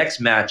 Then the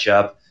next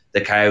matchup, the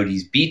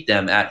Coyotes beat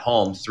them at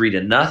home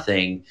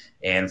 3-0,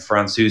 and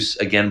Francouz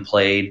again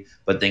played,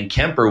 but then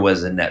Kemper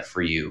was in net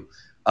for you.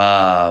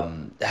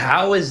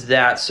 How is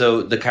that?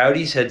 So the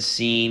Coyotes had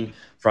seen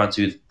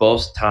Francouz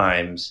both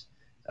times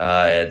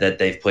that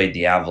they've played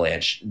the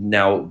Avalanche.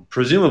 Now,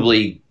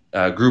 presumably,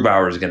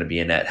 Grubauer is going to be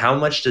in net. How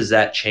much does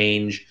that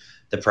change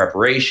the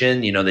preparation?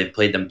 They've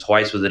played them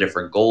twice with a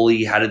different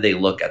goalie. How did they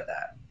look at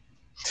that?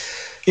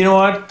 You know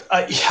what?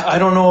 I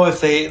don't know if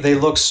they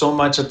look so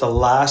much at the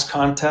last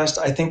contest.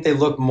 I think they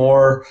look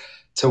more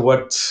to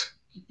what,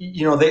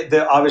 they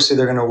obviously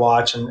they're going to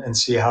watch and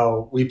see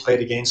how we played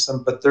against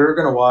them, but they're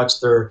going to watch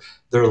their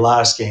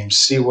last games,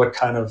 see what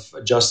kind of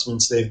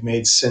adjustments they've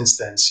made since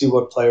then, see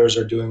what players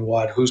are doing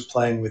what, who's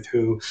playing with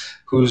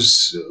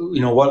who's,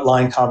 what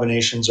line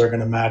combinations are going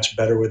to match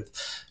better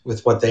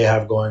with what they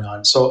have going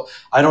on. So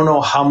I don't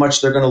know how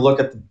much they're going to look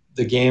at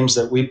the games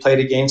that we played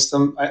against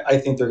them. I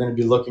think they're going to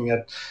be looking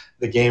at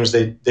the games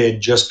they had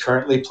just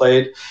currently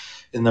played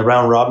in the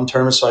round robin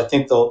tournament. So I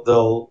think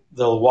they'll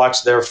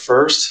watch there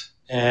first.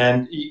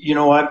 And you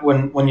know what?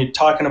 When you're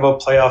talking about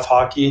playoff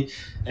hockey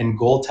and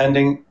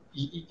goaltending,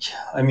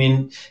 I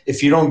mean,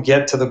 if you don't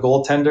get to the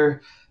goaltender,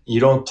 you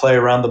don't play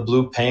around the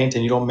blue paint,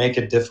 and you don't make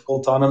it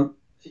difficult on them,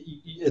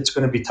 it's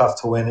going to be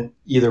tough to win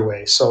either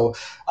way. So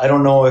I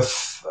don't know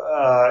if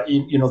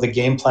the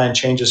game plan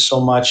changes so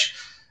much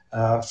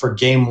for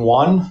game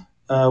one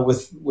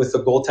with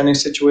the goaltending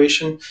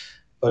situation.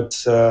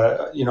 But,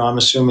 I'm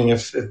assuming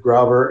if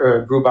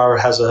Grubauer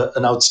has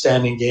an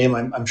outstanding game,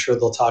 I'm sure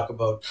they'll talk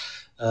about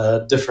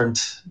different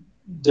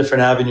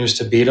avenues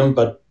to beat him.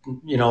 But,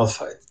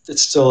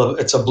 it's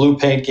a blue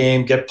paint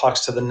game, get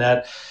pucks to the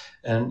net,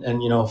 and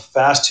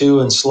fast to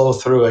and slow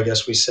through, I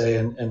guess we say,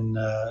 and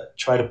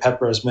try to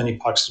pepper as many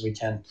pucks as we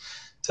can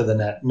to the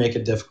net, make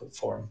it difficult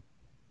for him.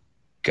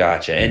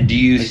 Gotcha. And do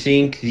you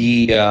think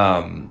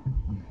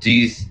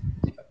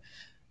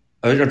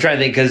I'm trying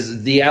to think,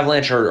 because the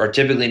Avalanche are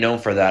typically known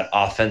for that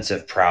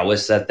offensive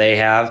prowess that they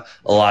have.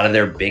 A lot of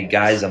their big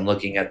guys, I'm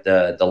looking at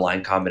the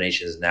line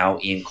combinations now,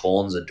 Ian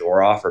Cole and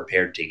Zadorov are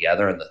paired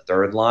together in the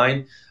third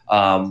line.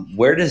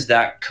 Where does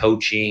that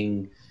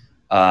coaching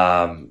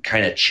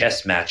kind of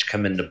chess match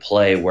come into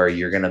play, where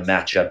you're going to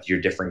match up your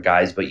different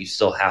guys, but you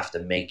still have to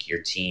make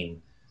your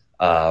team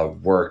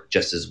work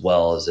just as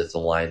well as if the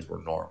lines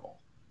were normal?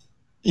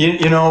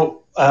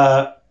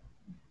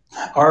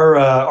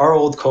 Our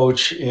old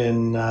coach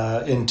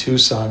in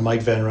Tucson,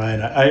 Mike Van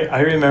Ryn, I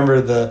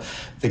remember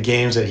the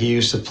games that he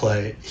used to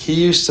play. He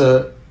used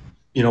to,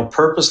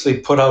 purposely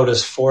put out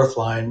his fourth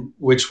line,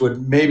 which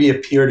would maybe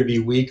appear to be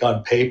weak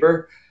on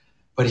paper,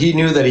 but he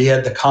knew that he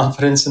had the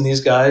confidence in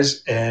these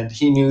guys, and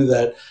he knew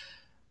that,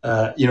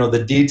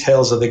 the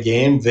details of the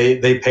game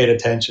they paid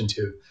attention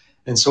to.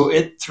 And so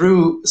it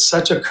threw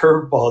such a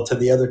curveball to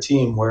the other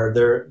team,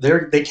 where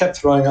they kept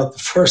throwing out the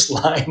first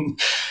line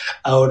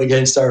out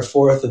against our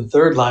fourth and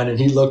third line, and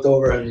he looked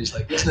over and he's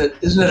like, "Isn't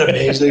it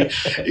amazing?"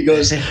 He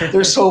goes,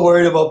 "They're so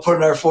worried about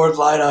putting our fourth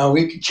line on.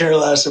 We could care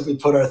less if we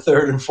put our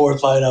third and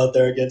fourth line out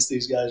there against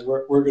these guys.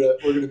 We're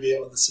gonna be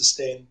able to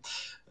sustain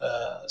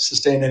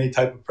any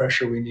type of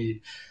pressure we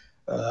need,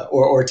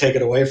 or take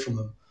it away from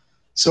them."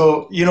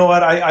 So you know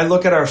what? I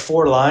look at our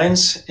four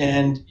lines,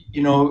 and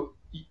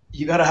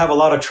you got to have a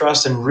lot of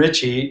trust in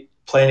Richie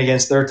playing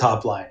against their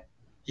top line.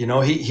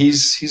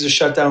 He's a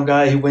shutdown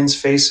guy. He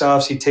wins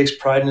faceoffs. He takes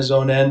pride in his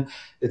own end.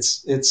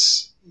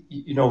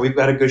 We've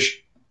got a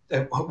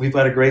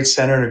great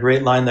center and a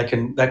great line that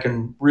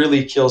can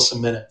really kill some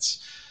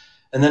minutes.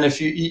 And then if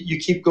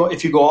you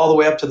go all the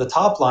way up to the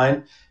top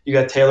line, you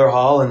got Taylor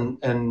Hall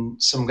and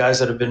some guys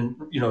that have been,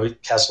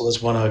 Kessel has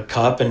won a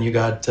cup, and you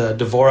got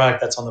Dvorak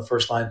that's on the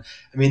first line.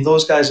 I mean,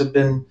 those guys have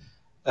been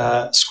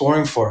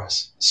scoring for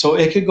us. So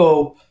it could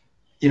go.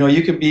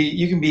 You can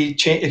be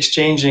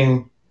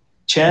exchanging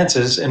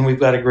chances, and we've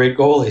got a great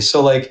goalie.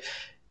 So,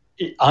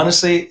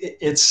 honestly,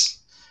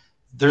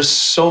 there's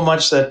so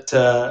much that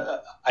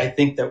I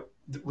think that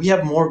we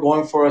have more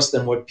going for us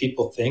than what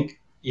people think.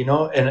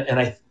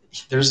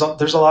 There's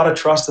a lot of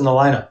trust in the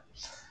lineup.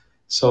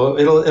 So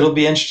it'll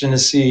be interesting to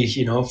see,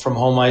 from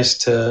home ice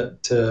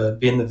to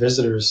being the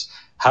visitors,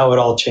 how it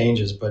all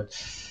changes. But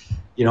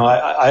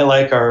I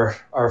like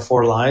our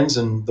four lines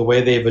and the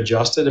way they've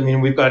adjusted. I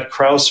mean, we've got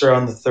Krauser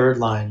on the third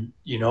line,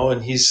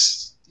 and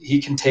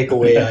he can take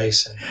away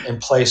ice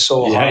and play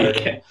so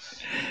hard.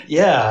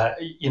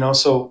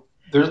 So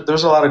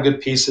there's a lot of good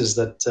pieces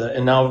that,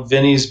 and now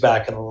Vinny's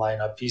back in the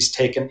lineup.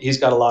 He's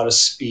got a lot of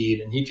speed,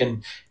 and he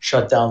can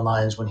shut down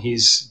lines when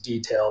he's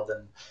detailed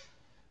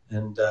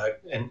and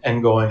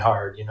going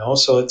hard.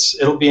 So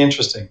it'll be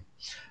interesting.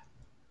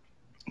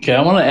 Okay,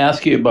 I want to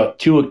ask you about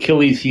two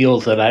Achilles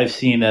heels that I've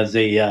seen as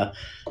a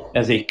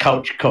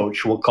couch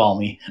coach, we'll call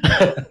me.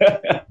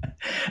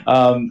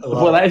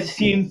 What I've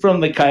seen from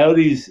the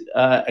Coyotes'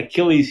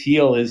 Achilles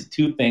heel is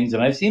two things,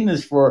 and I've seen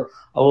this for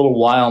a little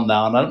while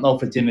now, and I don't know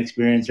if it's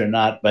inexperience or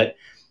not, but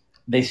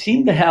they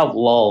seem to have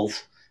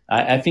lulls.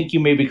 I think you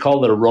maybe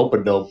called it a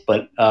rope-a-dope,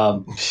 but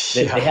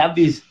they have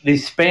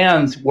these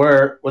spans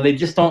where they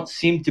just don't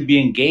seem to be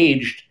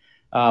engaged,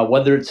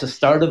 whether it's the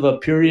start of a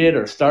period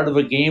or start of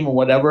a game or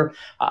whatever.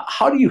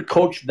 How do you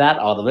coach that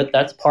out of it?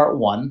 That's part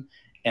one.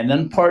 And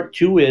then part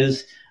two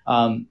is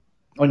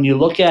when you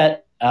look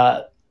at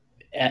a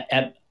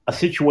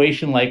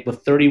situation like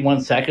with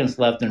 31 seconds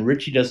left, and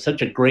Richie does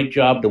such a great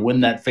job to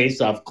win that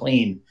faceoff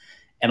clean,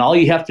 and all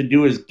you have to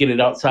do is get it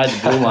outside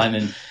the blue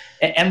line.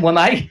 And when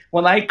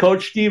I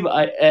coach, Steve,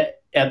 at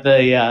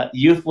the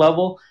youth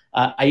level,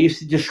 I used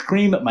to just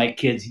scream at my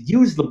kids,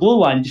 use the blue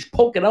line, just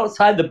poke it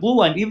outside the blue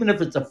line, even if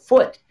it's a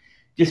foot,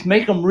 just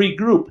make them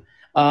regroup.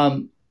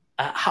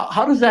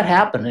 How does that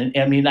happen? And,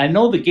 I mean, I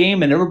know the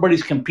game and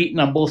everybody's competing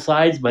on both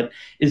sides, but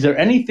is there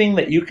anything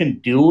that you can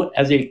do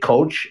as a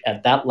coach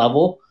at that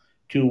level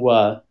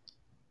to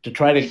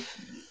try to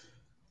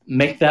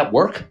make that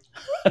work?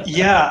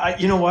 Yeah,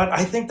 you know what?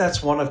 I think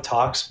that's one of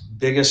Talk's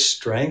biggest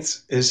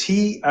strengths is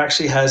he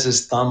actually has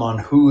his thumb on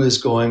who is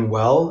going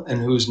well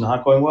and who's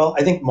not going well.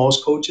 I think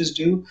most coaches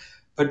do,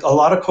 but a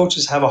lot of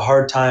coaches have a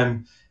hard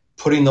time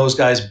putting those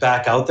guys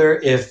back out there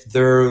if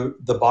they're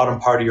the bottom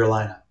part of your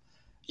lineup.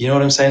 You know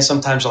what I'm saying?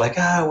 Sometimes you're like,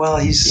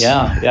 he's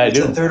I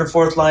do. The third or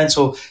fourth line.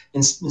 So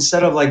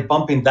instead of like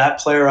bumping that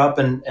player up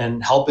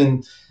and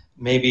helping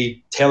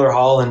maybe Taylor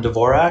Hall and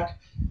Dvorak,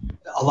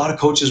 a lot of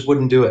coaches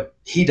wouldn't do it.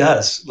 He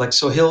does. Like,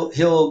 so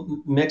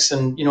he'll mix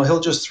and, he'll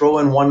just throw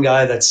in one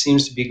guy that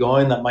seems to be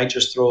going, that might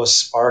just throw a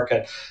spark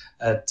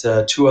at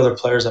two other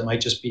players that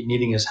might just be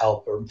needing his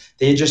help, or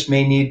they just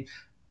may need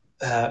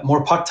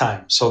more puck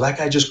time. So that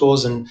guy just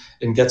goes and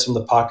gets him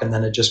the puck, and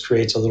then it just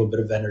creates a little bit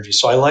of energy.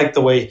 So I like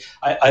the way,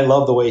 I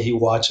love the way he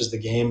watches the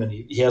game, and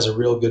he has a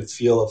real good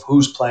feel of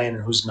who's playing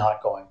and who's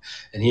not going.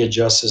 And he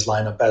adjusts his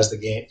lineup as the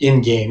game,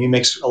 in game. He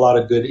makes a lot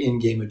of good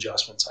in-game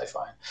adjustments, I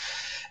find.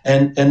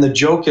 And the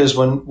joke is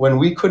when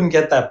we couldn't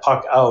get that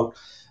puck out,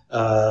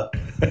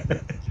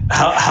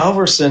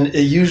 Halverson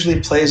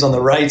usually plays on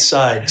the right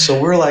side. So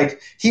we're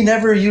like, he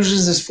never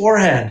uses his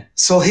forehand.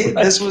 So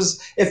this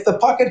was, if the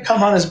puck had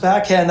come on his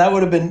backhand, that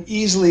would have been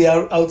easily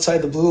outside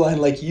the blue line,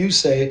 like you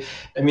say.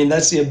 I mean,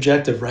 that's the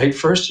objective, right?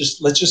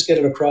 First, let's just get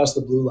it across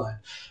the blue line.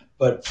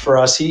 But for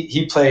us,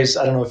 he plays,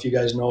 I don't know if you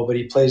guys know, but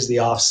he plays the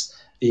offside.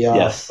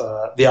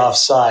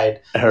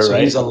 So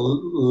he's a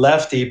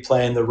lefty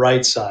playing the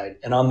right side.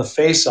 And on the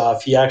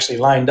face-off, he actually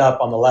lined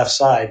up on the left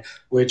side,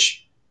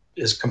 which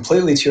is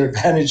completely to your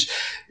advantage,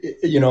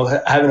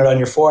 having it on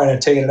your forehand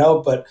and taking it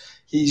out. But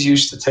he's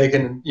used to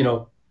taking,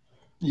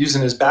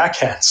 using his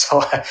backhand.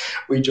 So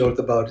we joked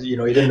about, he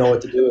didn't know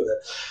what to do with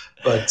it.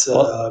 But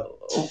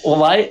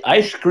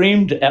I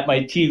screamed at my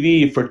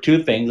TV for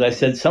two things. I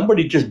said,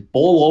 somebody just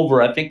bowl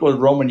over. I think it was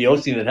Roman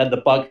Josi that had the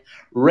puck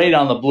right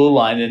on the blue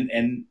line.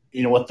 And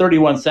with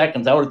 31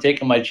 seconds, I would have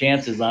taken my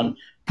chances on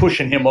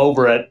pushing him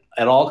over at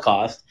all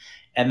costs.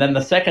 And then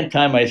the second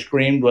time I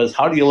screamed was,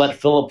 how do you let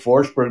Philip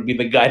Forsberg be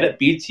the guy that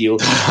beats you?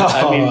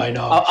 I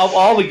know. Of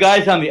all the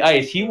guys on the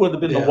ice, he would have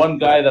been the one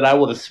guy that I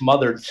would have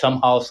smothered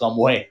somehow, some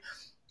way.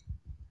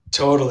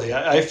 Totally.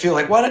 I feel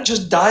like, why not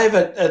just dive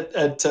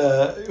at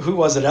who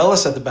was it?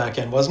 Ellis at the back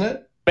end, wasn't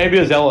it? Maybe it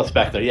was Ellis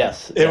back there,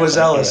 yes. It was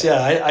Ellis,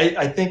 yeah.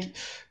 I think,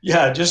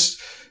 just,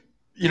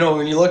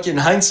 when you look in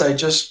hindsight,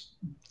 just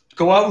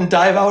go out and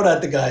dive out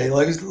at the guy.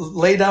 Like,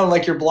 lay down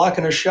like you're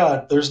blocking a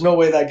shot. There's no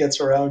way that gets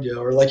around you.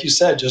 Or like you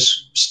said,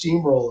 just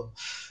steamroll him.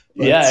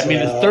 But,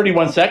 it's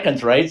 31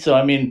 seconds, right? So,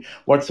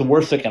 what's the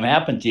worst that can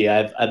happen to you?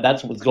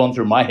 That's what's going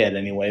through my head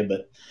anyway.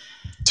 But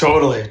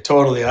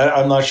Totally.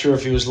 I'm not sure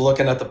if he was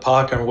looking at the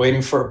puck and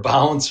waiting for a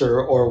bounce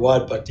or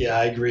what. But, yeah,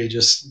 I agree.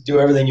 Just do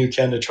everything you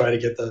can to try to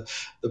get the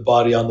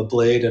body on the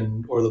blade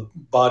or the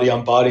body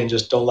on body, and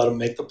just don't let him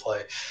make the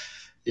play.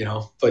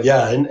 But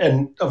yeah,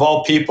 and of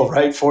all people,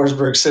 right?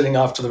 Forsberg sitting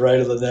off to the right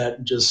of the net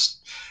and just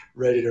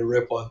ready to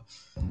rip one.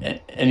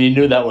 And you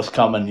knew that was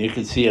coming. You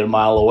could see it a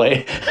mile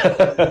away.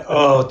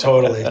 Oh,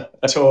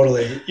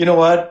 totally. You know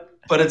what?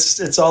 But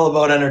it's all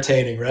about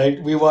entertaining,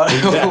 right? We want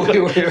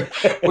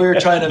we're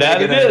trying to make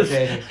it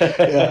entertaining.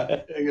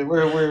 Yeah,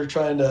 we're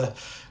trying to.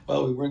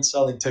 Well, we weren't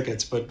selling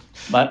tickets, but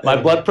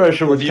my blood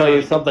pressure would tell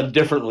you something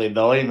differently,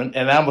 though. And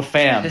I'm a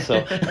fan, so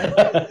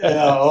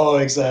yeah. Oh,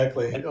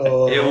 exactly.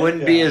 Oh, it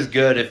wouldn't be as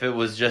good if it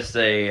was just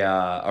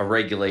a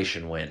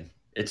regulation win.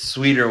 It's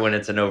sweeter when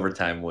it's an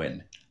overtime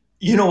win.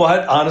 You know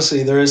what?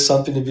 Honestly, there is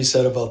something to be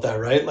said about that,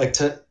 right? Like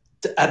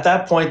at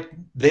that point,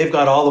 they've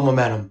got all the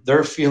momentum.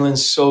 They're feeling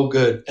so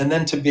good, and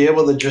then to be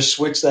able to just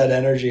switch that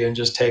energy and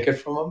just take it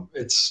from them,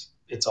 it's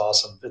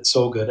awesome. It's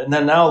so good. And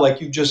then now,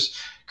 like, you just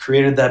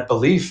created that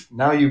belief.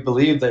 Now you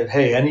believe that,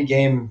 hey, any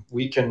game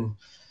we can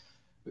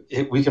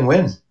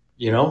win.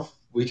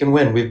 We can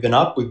win. We've been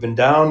up, we've been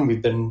down,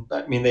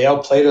 they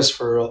outplayed us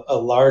for a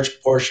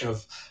large portion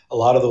of a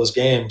lot of those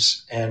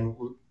games, and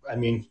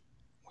we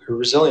were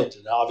resilient.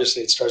 And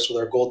obviously, it starts with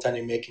our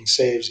goaltending making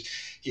saves.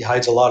 He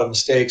hides a lot of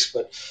mistakes,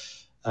 but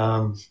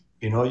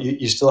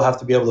you still have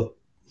to be able to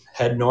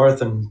head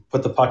north and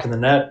put the puck in the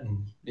net,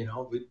 and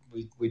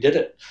we did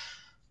it.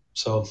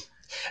 So.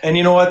 And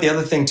you know what? The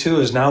other thing,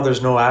 too, is now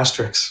there's no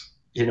asterisks.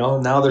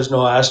 now there's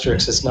no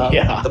asterisks. It's not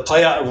Yeah. the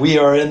playoff. We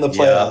are in the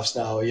playoffs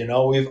now.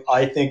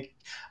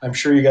 I'm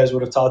sure you guys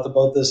would have talked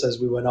about this as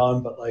we went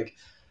on, but like,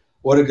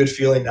 what a good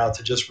feeling now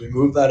to just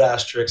remove that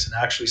asterisk and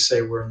actually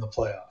say we're in the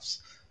playoffs.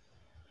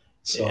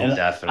 So And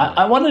Definitely.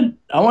 I wanted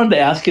to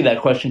ask you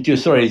that question too.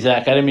 Sorry,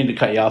 Zach, I didn't mean to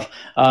cut you off.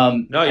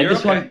 No, you're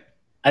okay.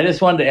 I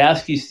just wanted to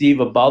ask you, Steve,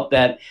 about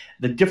that.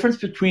 The difference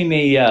between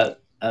a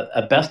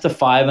best of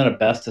 5 and a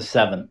best of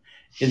 7.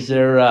 Is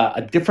there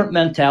a different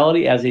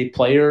mentality as a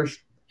player,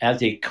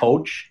 as a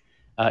coach,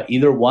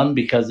 either one,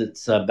 because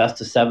it's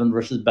best of 7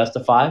 versus best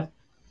of 5?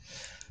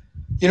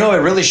 It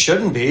really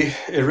shouldn't be.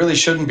 It really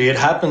shouldn't be. It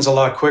happens a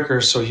lot quicker.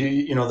 So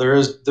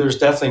there's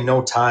definitely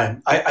no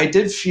time. I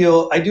do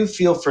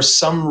feel for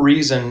some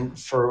reason,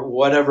 for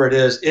whatever it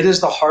is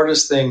the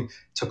hardest thing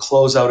to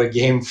close out a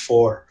game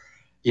 4.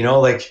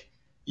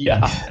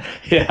 Yeah,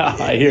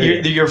 I hear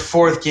you. Your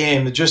fourth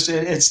game.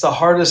 It's the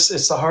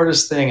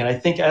hardest thing. And I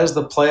think as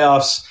the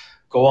playoffs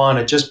go on,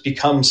 it just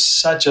becomes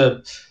such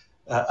a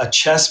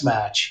chess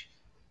match,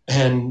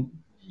 and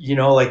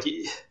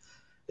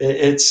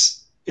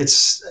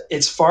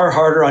it's far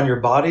harder on your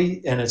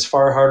body, and it's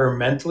far harder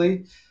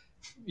mentally,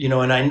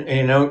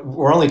 and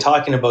we're only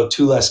talking about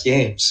 2 less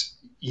games,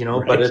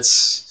 Right. but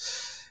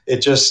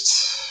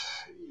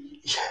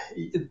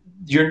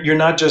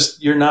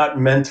you're not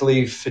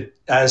mentally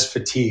as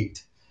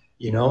fatigued.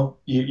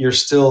 You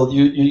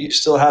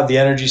still have the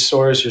energy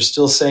source. You're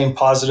still saying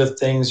positive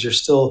things. You're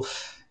still,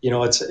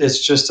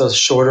 it's just a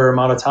shorter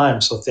amount of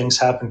time, so things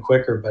happen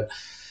quicker. But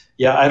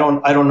yeah, I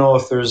don't know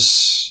if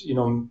there's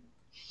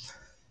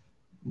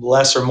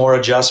less or more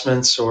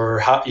adjustments, or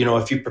how,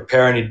 if you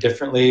prepare any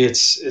differently.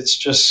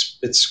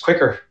 It's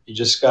quicker. You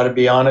just got to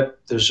be on it.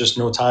 There's just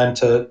no time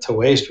to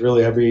waste,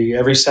 really.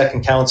 Every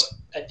second counts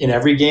in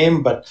every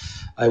game, but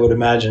I would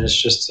imagine it's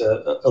just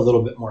a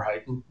little bit more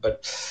heightened.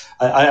 But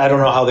I don't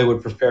know how they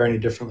would prepare any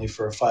differently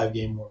for a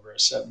 5-game over a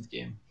 7th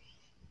game,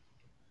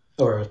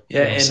 or a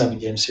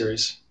 7-game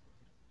series.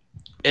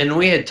 And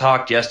we had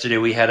talked yesterday.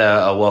 We had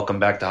a Welcome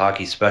Back to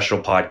Hockey special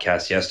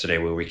podcast yesterday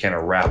where we kind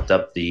of wrapped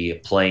up the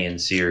play-in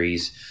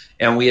series,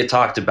 and we had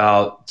talked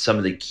about some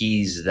of the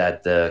keys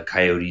that the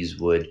Coyotes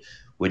would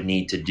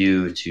need to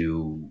do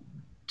to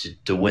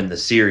win the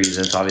series.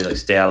 And it's obviously like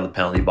stay out of the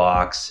penalty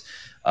box,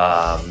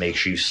 make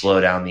sure you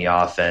slow down the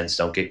offense,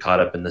 don't get caught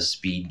up in the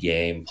speed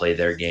game, play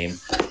their game.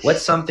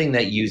 What's something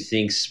that you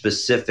think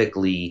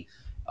specifically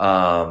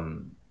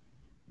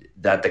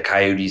that the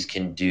Coyotes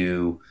can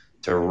do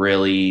to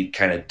really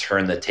kind of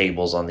turn the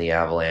tables on the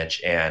Avalanche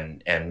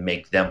and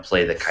make them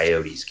play the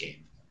Coyotes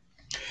game?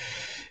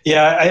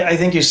 Yeah, I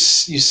think you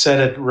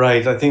said it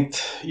right. I think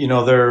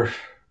they're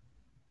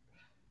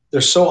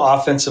so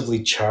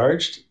offensively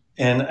charged,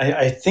 and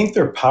I think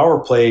their power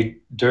play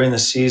during the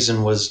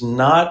season was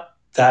not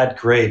that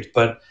great.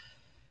 But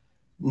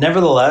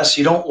nevertheless,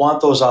 you don't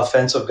want those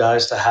offensive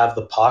guys to have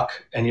the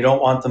puck, and you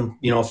don't want them,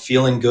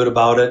 feeling good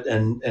about it,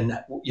 and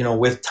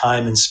with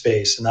time and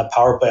space. And that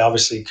power play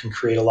obviously can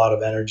create a lot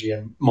of energy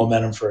and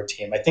momentum for a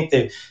team. I think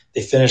they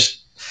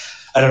finished,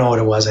 I don't know what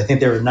it was. I think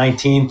they were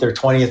 19th or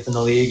 20th in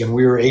the league, and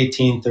we were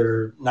 18th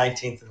or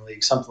 19th in the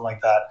league, something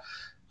like that,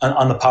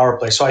 on the power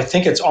play. So I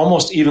think it's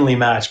almost evenly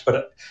matched.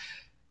 But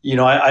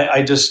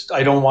I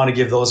don't want to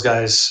give those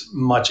guys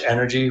much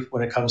energy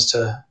when it comes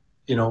to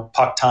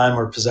puck time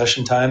or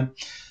possession time.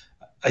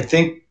 I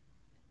think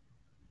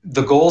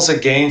the goals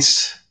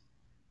against,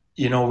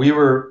 we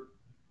were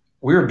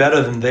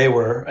better than they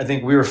were. I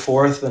think we were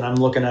 4th, and I'm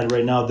looking at it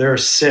right now, they're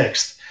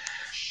 6th.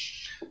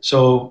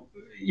 So,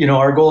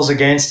 our goals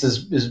against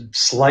is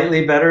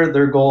slightly better.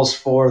 Their goals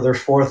for, they're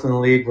 4th in the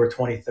league, we're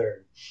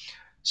 23rd.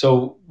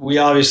 So we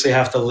obviously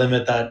have to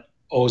limit that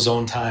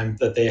ozone time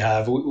that they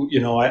have.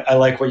 I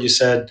like what you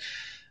said,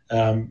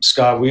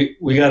 Scott.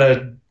 We got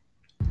to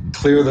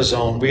clear the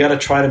zone. We got to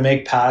try to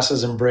make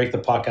passes and break the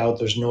puck out.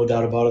 There's no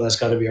doubt about it. That's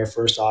got to be our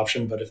first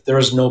option. But if there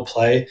is no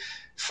play,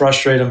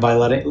 frustrate them by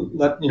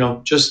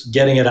just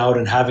getting it out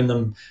and having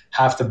them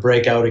have to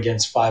break out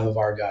against 5 of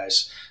our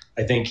guys.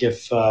 I think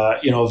if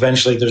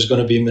eventually there's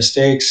going to be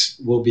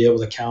mistakes, we'll be able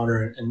to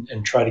counter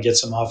and try to get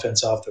some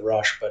offense off the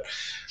rush. But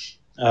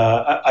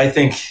I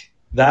think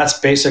that's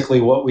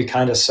basically what we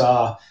kind of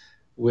saw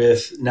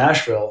with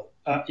Nashville.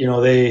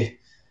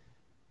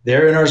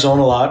 They're in our zone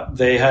a lot.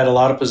 They had a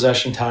lot of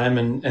possession time,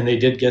 and they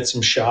did get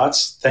some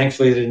shots.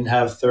 Thankfully, they didn't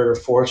have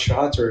 3rd or 4th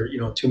shots or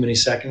too many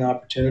second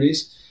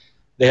opportunities.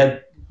 They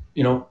had,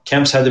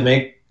 Kemps had to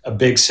make a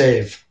big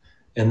save,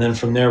 and then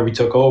from there we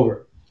took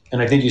over.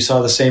 And I think you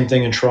saw the same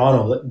thing in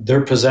Toronto. Their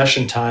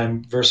possession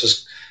time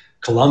versus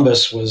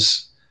Columbus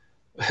was,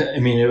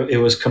 it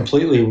was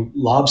completely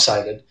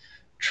lopsided.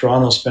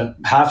 Toronto spent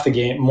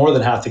more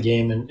than half the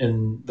game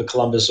in the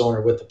Columbus zone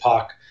or with the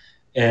puck,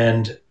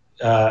 and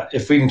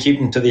if we can keep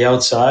them to the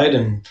outside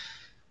and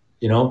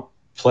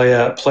play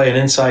an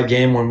inside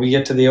game when we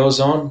get to the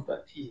ozone,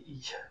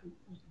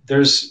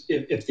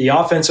 if the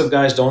offensive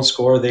guys don't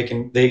score, they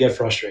get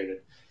frustrated.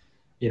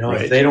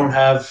 Right. If they don't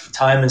have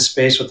time and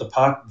space with the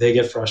puck, they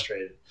get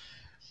frustrated.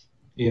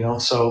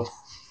 So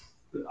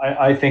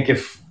I think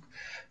if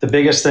the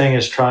biggest thing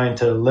is trying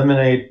to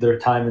eliminate their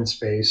time and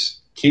space,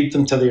 keep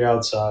them to the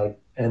outside,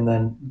 and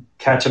then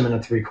catch them in a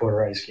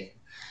 3-quarter ice game.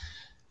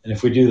 And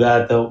if we do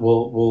that,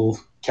 we'll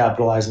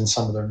capitalize on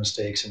some of their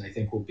mistakes, and I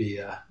think we'll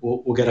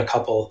get a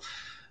couple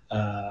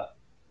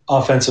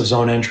offensive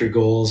zone entry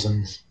goals,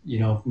 and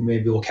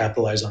maybe we'll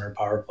capitalize on our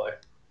power play.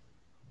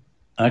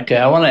 Okay,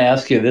 I want to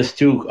ask you this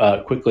too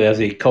quickly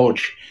as a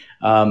coach.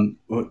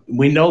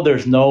 We know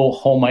there's no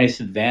home ice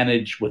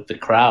advantage with the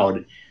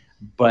crowd,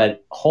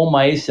 but home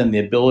ice and the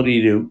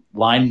ability to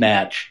line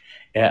match,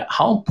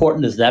 how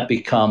important does that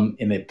become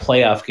in a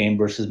playoff game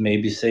versus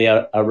maybe, say,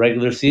 a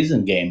regular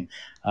season game?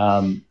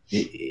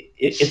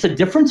 It's a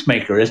difference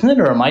maker, isn't it?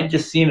 Or am I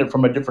just seeing it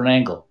from a different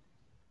angle?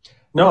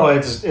 No,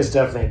 it's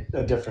definitely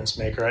a difference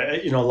maker.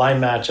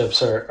 Line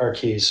matchups are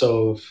key.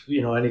 So,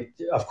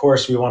 of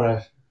course, we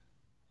want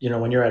to,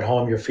 when you're at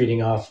home, you're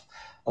feeding off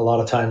a lot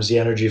of times the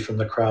energy from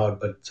the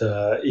crowd. But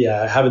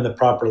having the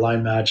proper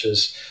line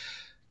matches,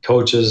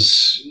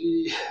 coaches,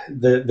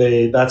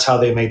 that's how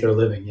they make their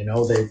living.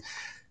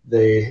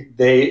 They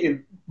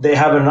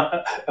have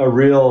a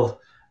real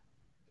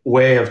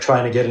way of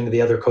trying to get into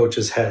the other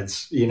coaches'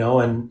 heads,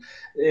 and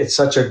it's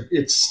such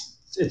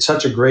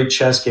a great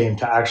chess game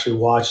to actually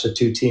watch the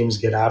two teams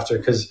get after,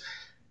 because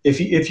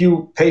if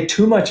you pay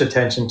too much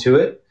attention to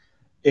it,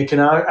 it can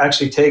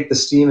actually take the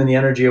steam and the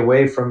energy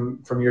away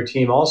from your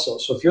team also.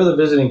 So if you're the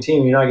visiting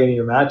team, you're not getting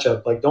your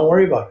matchup, don't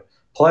worry about it.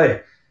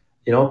 Play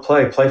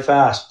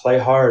fast, play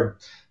hard,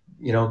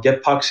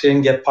 get pucks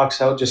in, get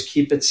pucks out, just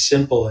keep it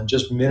simple and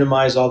just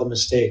minimize all the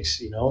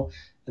mistakes,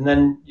 And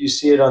then you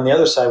see it on the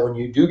other side when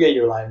you do get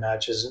your line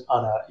matches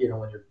on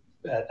when you're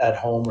at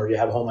home or you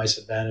have home ice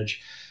advantage,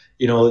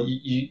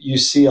 you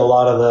see a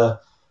lot of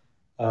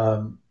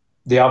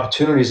the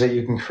opportunities that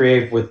you can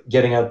create with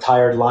getting a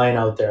tired line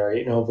out there,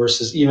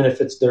 versus even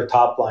if it's their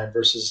top line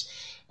versus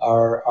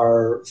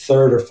our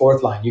third or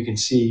fourth line, you can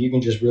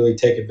just really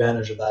take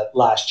advantage of that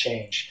last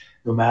change,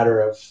 no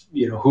matter of,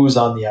 who's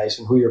on the ice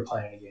and who you're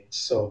playing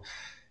against. So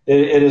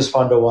it is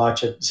fun to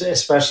watch it,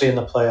 especially in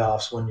the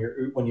playoffs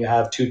when you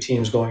have two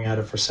teams going at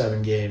it for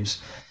 7 games,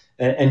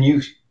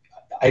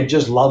 I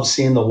just love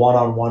seeing the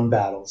one-on-one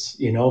battles,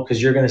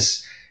 because you're gonna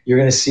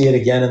see it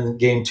again in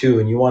game 2,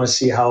 and you want to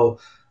see how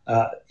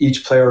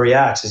each player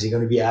reacts. Is he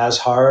going to be as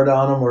hard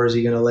on him, or is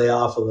he going to lay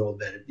off a little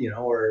bit,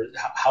 or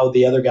how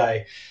the other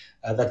guy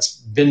that's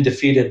been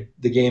defeated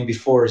the game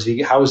before,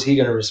 how is he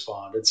going to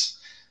respond?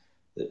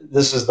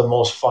 This is the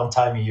most fun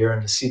time of year,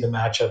 and to see the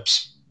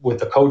matchups with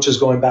the coaches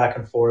going back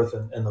and forth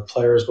and the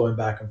players going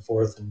back and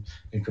forth and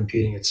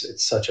competing,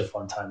 it's such a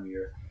fun time of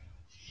year.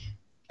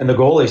 And the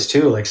goalies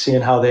too,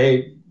 seeing how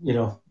they,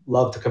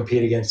 love to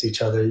compete against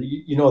each other.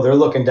 They're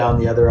looking down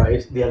the other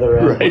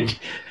end,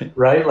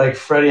 right? Like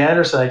Freddie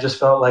Anderson, I just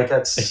felt like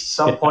at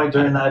some point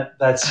during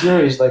that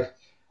series,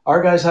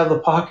 our guys have the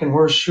puck and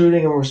we're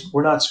shooting and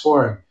we're not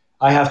scoring.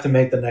 I have to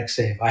make the next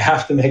save.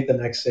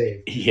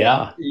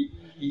 Yeah.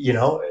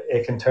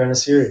 It can turn a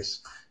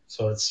series.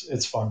 So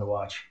it's fun to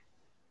watch.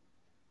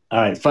 All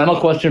right, final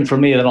question for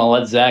me, then I'll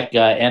let Zach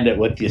end it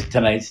with you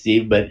tonight,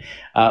 Steve. But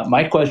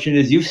my question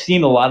is, you've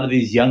seen a lot of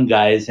these young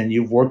guys, and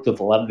you've worked with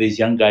a lot of these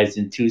young guys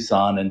in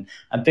Tucson, and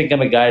I'm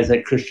thinking of guys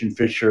like Christian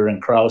Fischer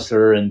and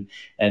Krauser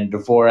and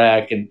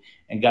Dvorak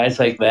and guys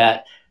like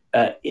that.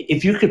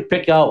 If you could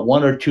pick out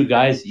one or two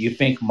guys that you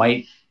think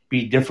might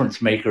be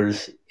difference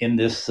makers in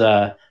this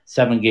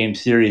 7-game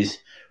series,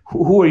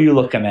 who are you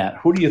looking at?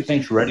 Who do you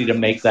think's ready to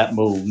make that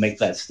move, make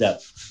that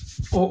step?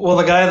 Well,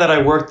 the guy that I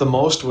worked the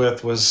most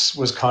with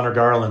was Connor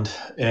Garland,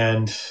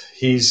 and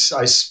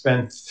I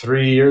spent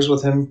 3 years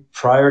with him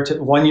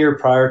 1 year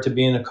prior to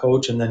being a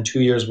coach, and then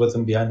 2 years with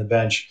him behind the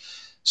bench.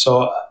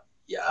 So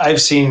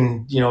I've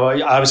seen,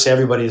 obviously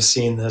everybody has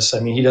seen this.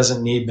 I mean, he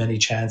doesn't need many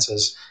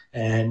chances,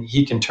 and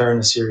he can turn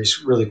the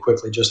series really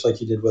quickly, just like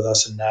he did with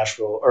us in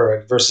Nashville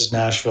or versus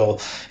Nashville.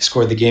 He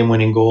scored the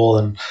game-winning goal,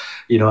 and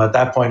at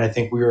that point, I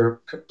think we were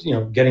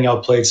getting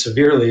outplayed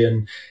severely,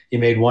 and he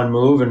made one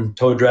move and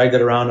toe dragged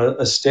it around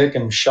a stick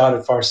and shot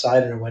it far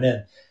side, and it went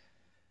in.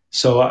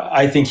 So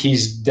I think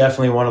he's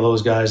definitely one of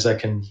those guys that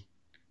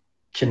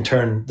can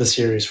turn the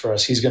series for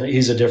us.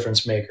 He's a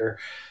difference maker.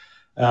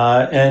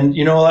 And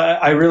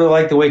I really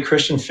like the way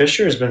Christian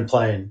Fischer has been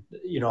playing.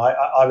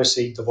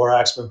 Obviously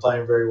Dvorak's been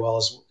playing very well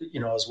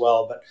as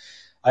well, but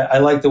I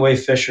like the way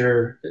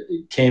Fischer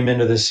came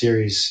into this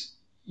series.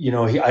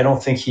 I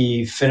don't think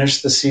he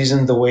finished the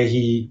season the way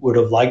he would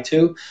have liked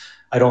to.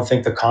 I don't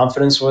think the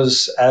confidence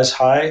was as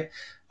high.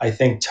 I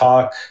think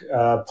Talk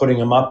putting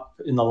him up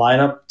in the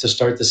lineup to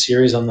start the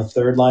series on the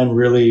third line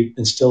really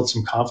instilled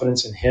some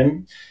confidence in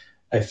him.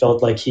 I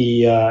felt like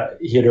he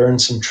had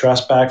earned some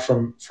trust back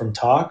from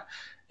Talk,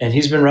 and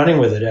he's been running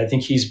with it. I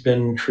think he's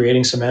been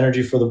creating some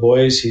energy for the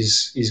boys.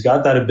 He's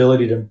got that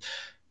ability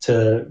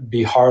to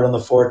be hard on the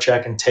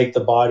forecheck and take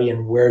the body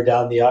and wear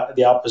down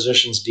the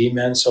opposition's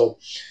D-men. So,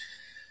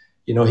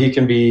 he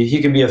can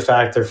be a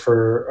factor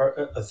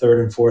for a third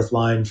and fourth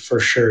line for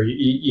sure.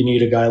 You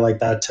need a guy like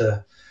that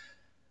to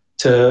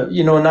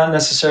not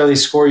necessarily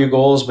score you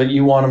goals, but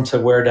you want him to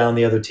wear down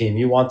the other team.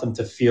 You want them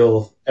to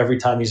feel every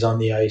time he's on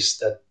the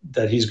ice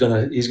that he's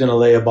gonna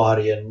lay a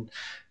body, and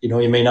he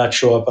may not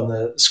show up on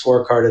the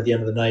scorecard at the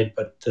end of the night,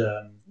 but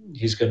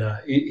he's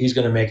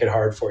gonna make it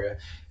hard for you.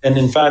 And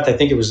in fact, I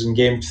think it was in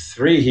Game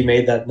 3 he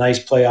made that nice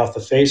play off the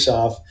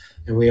face-off,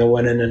 and we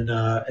went in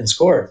and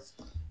scored.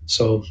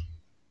 So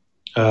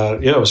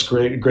it was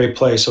great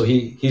play. So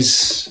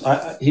he's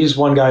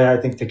one guy I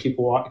think to keep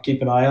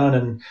an eye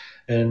on,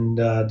 and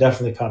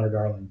definitely Connor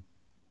Garland.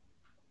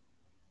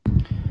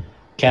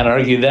 Can't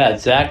argue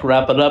that. Zach,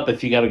 wrap it up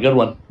if you got a good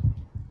one.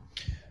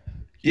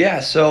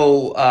 Yeah,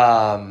 so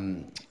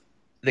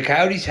the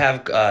Coyotes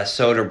have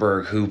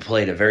Soderberg, who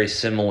played a very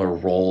similar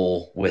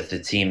role with the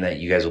team that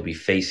you guys will be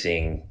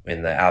facing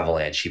in the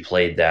Avalanche. He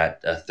played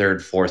that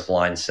third, fourth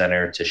line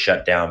center to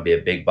shut down, be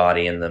a big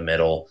body in the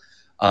middle.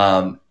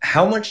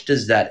 How much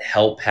does that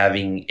help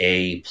having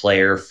a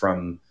player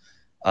from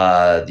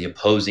the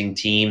opposing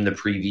team the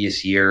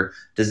previous year?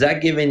 Does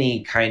that give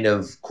any kind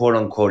of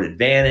quote-unquote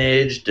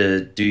advantage?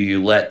 Do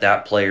you let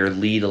that player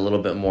lead a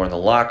little bit more in the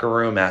locker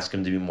room, ask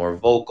him to be more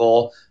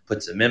vocal,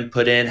 put some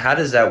input in? How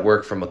does that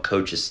work from a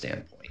coach's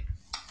standpoint?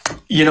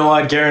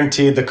 I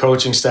guarantee the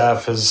coaching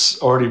staff has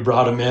already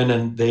brought him in,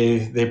 and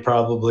they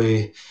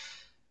probably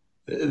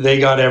they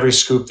got every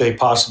scoop they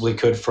possibly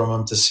could from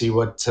him to see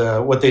what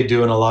they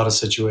do in a lot of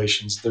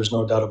situations. There's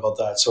no doubt about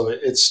that. So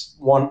it's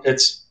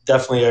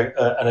definitely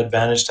an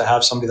advantage to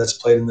have somebody that's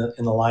played in the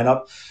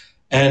lineup.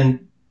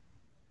 And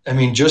I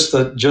mean, just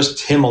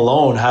him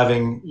alone,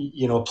 having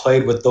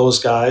played with those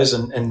guys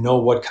and know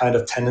what kind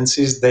of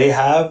tendencies they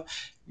have.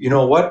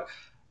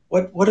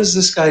 What is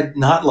this guy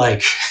not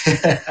like?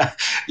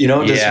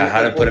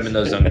 How to put him in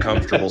those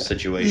uncomfortable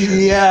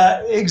situations.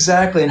 Yeah,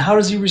 exactly. And how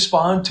does he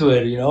respond to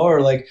it?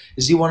 Or like,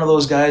 is he one of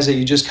those guys that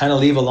you just kind of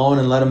leave alone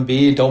and let him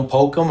be, don't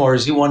poke him, or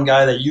is he one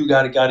guy that you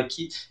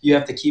you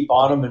have to keep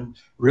on him and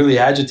really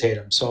agitate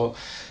him? So,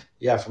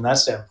 yeah, from that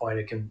standpoint,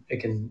 it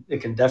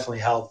can definitely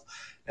help.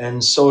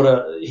 And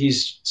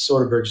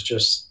Soderberg's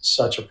just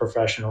such a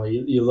professional.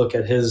 You look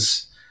at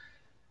his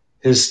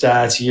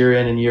stats year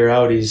in and year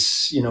out.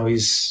 He's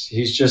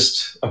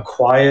just a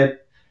quiet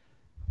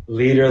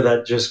leader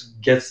that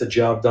just gets the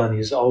job done.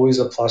 He's always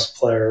a plus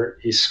player.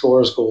 He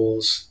scores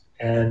goals,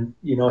 and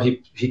he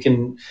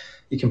can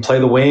play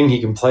the wing. He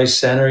can play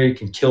center. He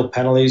can kill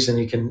penalties, and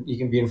he can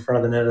be in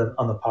front of the net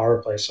on the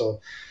power play. So,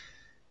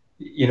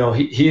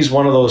 he's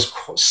one of those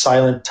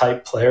silent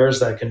type players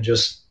that can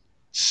just,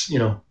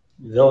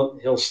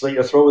 he'll slit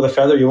your throat with a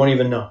feather. You won't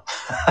even know.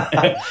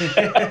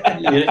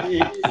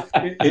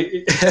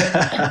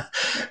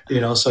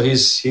 So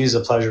he's a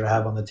pleasure to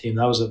have on the team.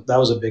 That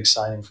was a big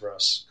signing for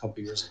us a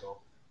couple years ago.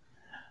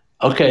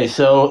 Okay,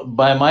 so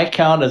by my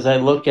count, as I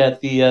look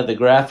at the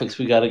graphics,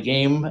 we got a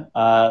game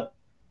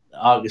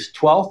August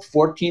 12th,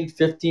 14th,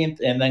 15th,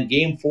 and then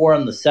game 4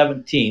 on the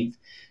 17th.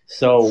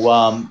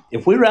 So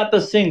if we wrap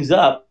those things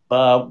up,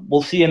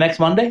 we'll see you next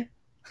Monday.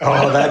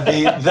 Oh, that'd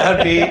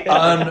be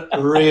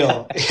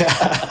unreal.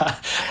 Yeah.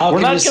 How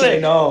can you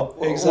say no?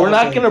 Exactly. We're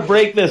not going to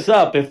break this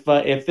up. If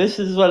this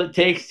is what it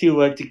takes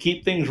to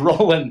keep things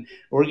rolling,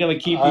 we're going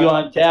to keep you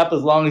on tap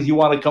as long as you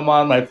want to come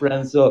on, my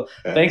friend. So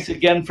thanks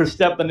again for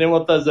stepping in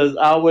with us as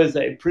always.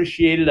 I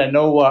appreciate it. I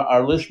know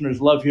our listeners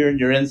love hearing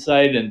your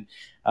insight, and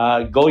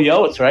go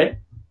Yotes, right?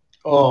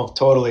 Oh,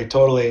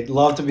 totally.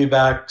 Love to be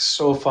back.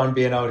 So fun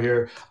being out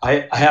here.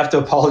 I have to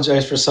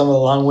apologize for some of the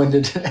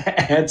long-winded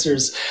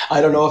answers.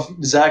 I don't know if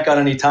Zach got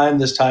any time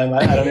this time.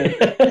 I don't know.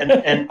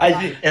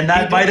 And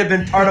that might have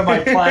been part of my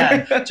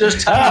plan,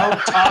 just to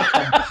out-talk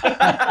him.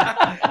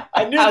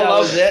 I knew that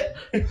was it.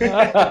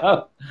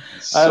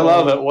 I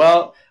love it.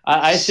 Well,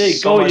 I say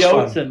so go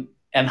Yotes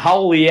and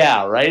howl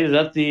yeah, right?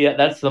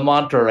 That's the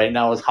mantra right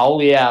now is howl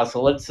yeah.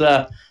 So let's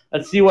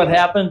see what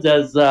happens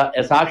as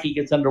hockey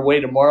gets underway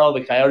tomorrow.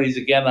 The Coyotes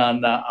again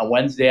on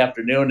Wednesday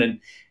afternoon,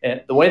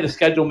 and the way the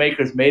schedule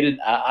makers made it,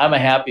 I'm a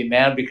happy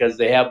man because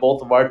they have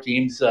both of our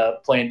teams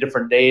playing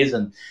different days,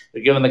 and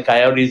they're giving the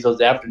Coyotes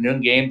those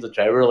afternoon games, which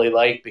I really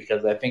like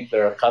because I think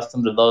they're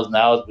accustomed to those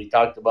now, as we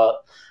talked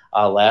about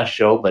last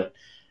show. But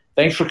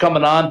thanks for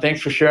coming on.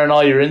 Thanks for sharing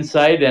all your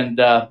insight, and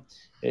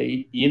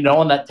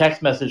when that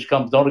text message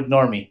comes, don't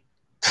ignore me.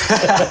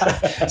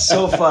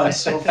 So fun.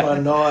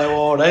 No, I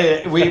won't.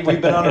 Hey, we've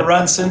been on a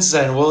run since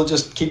then. We'll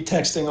just keep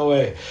texting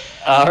away.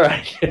 All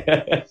right.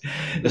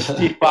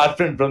 Steve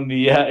Potvin from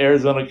the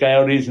Arizona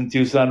Coyotes and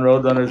Tucson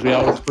Roadrunners. We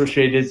always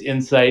appreciate his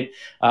insight.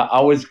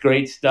 Always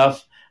great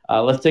stuff.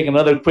 Let's take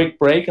another quick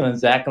break, and then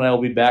Zach and I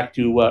will be back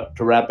to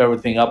wrap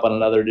everything up on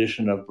another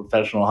edition of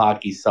Professional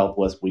Hockey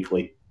Southwest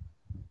Weekly.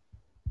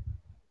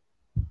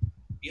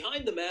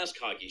 Behind the Mask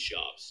Hockey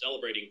Shop,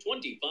 celebrating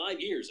 25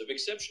 years of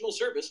exceptional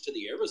service to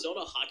the Arizona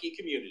hockey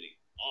community,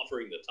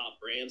 offering the top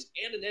brands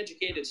and an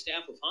educated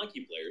staff of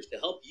hockey players to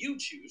help you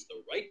choose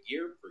the right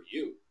gear for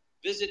you.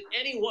 Visit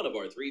any one of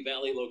our 3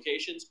 Valley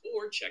locations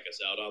or check us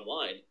out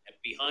online at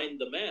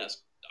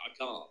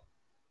BehindTheMask.com.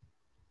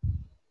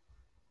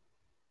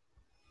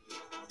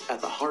 At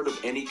the heart of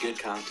any good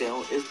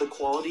cocktail is the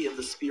quality of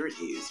the spirit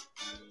used.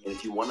 And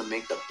if you want to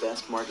make the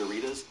best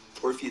margaritas,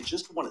 or if you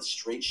just want a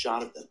straight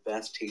shot of the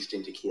best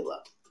tasting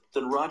tequila,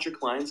 then Roger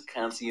Klein's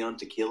Cancion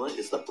Tequila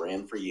is the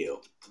brand for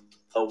you.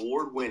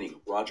 Award-winning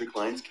Roger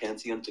Klein's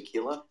Cancion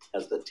Tequila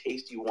has the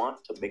taste you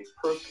want to make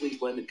perfectly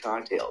blended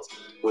cocktails,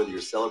 whether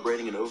you're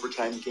celebrating an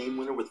overtime game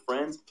winner with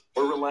friends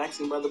or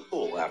relaxing by the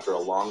pool after a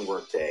long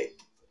workday.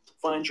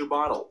 Find your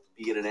bottle,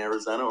 be it in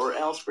Arizona or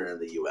elsewhere in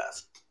the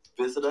U.S.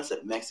 Visit us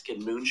at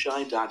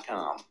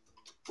MexicanMoonshine.com.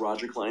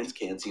 Roger Klein's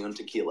Cancion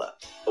Tequila,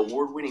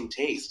 award-winning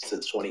taste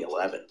since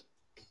 2011.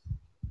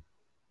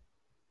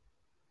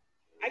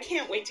 I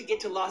can't wait to get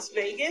to Las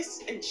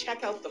Vegas and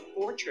check out the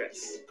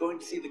Fortress. Going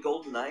to see the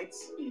Golden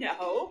Knights?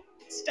 No,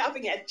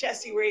 stopping at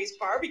Jesse Ray's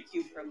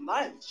barbecue for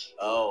lunch.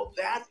 Oh,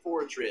 that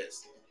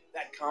Fortress.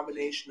 That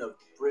combination of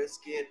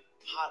brisket,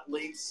 hot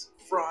links,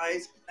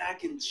 fries,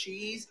 mac and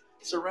cheese,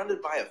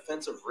 surrounded by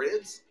offensive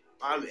ribs?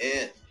 I'm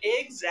in.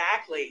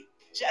 Exactly.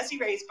 Jesse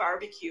Ray's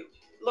barbecue.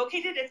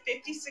 Located at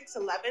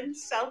 5611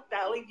 South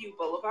Valley View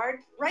Boulevard,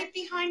 right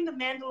behind the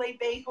Mandalay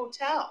Bay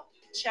Hotel.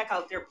 Check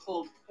out their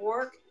pulled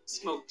pork,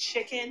 smoked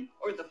chicken,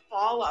 or the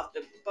fall off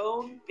the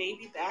bone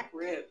baby back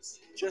ribs.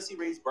 Jesse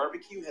Ray's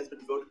Barbecue has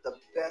been voted the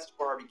best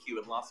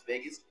barbecue in Las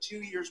Vegas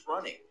 2 years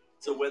running.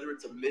 So whether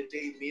it's a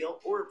midday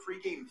meal or a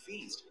pregame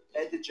feast,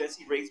 head to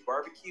Jesse Ray's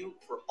Barbecue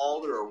for all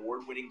their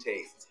award-winning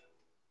tastes.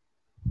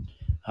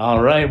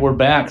 All right, we're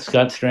back.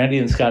 Scott Strandy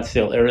in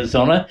Scottsdale,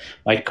 Arizona.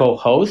 My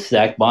co-host,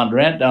 Zach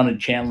Bondurant, down in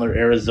Chandler,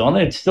 Arizona.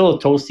 It's still a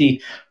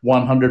toasty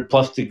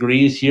 100-plus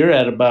degrees here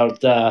at about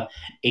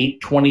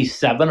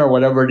 8:27 or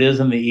whatever it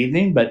is in the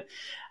evening. But,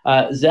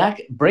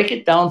 Zach, break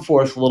it down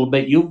for us a little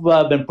bit. You've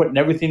been putting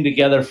everything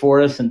together for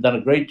us and done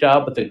a great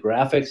job with the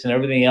graphics and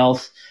everything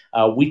else.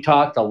 We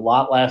talked a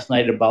lot last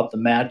night about the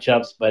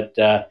matchups, but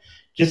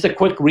just a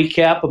quick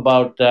recap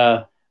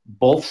about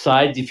both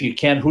sides, if you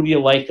can. Who do you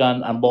like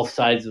on both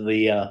sides of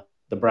the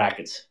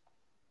brackets?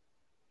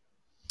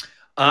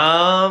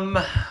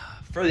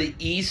 For the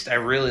East, I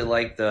really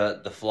like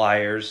the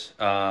Flyers.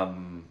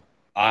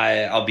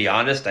 I'll be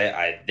honest,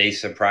 they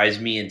surprised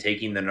me in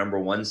taking the number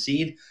 1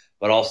 seed,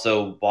 but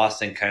also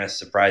Boston kind of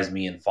surprised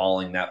me in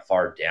falling that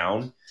far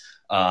down.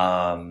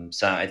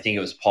 So I think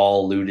it was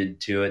Paul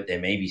alluded to it. They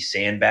may be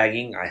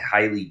sandbagging. I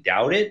highly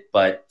doubt it,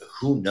 but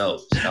who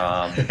knows?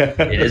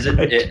 It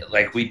isn't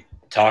like we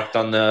talked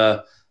on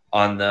the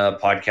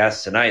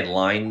podcast tonight.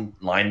 Line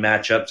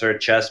matchups are a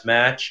chess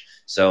match,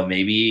 so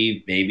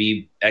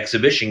maybe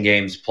exhibition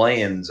games,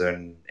 play-ins,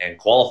 and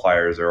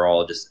qualifiers are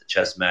all just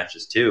chess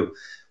matches too.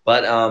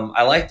 But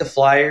I like the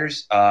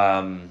Flyers.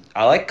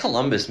 I like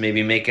Columbus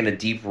maybe making a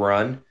deep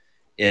run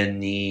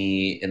in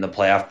the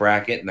playoff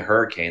bracket, and the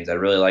Hurricanes. I'd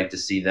really like to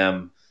see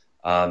them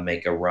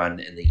make a run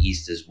in the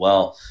East as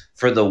well.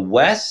 For the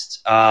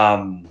West,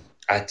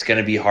 it's going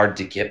to be hard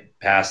to get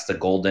past the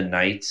Golden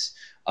Knights.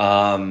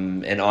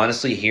 And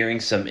honestly, hearing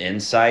some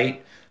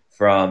insight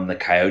from the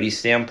Coyotes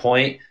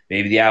standpoint,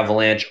 maybe the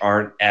Avalanche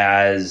aren't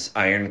as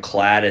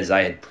ironclad as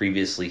I had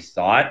previously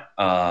thought.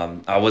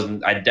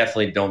 I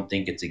definitely don't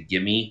think it's a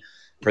gimme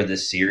for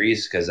this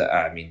series because,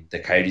 I mean, the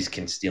Coyotes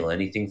can steal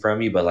anything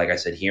from you. But like I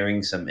said,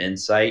 hearing some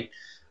insight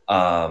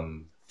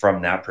from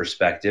that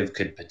perspective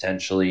could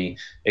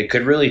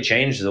really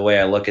change the way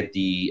I look at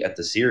the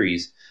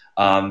series.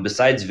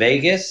 Besides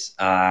Vegas,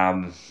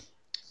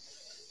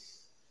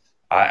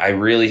 I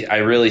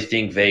really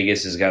think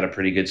Vegas has got a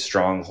pretty good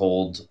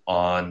stronghold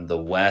on the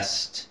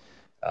West.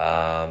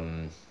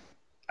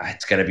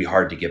 It's going to be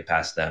hard to get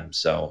past them.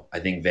 So I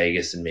think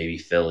Vegas and maybe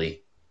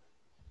Philly.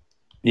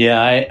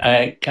 Yeah,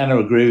 I kind of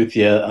agree with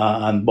you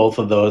on both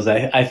of those.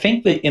 I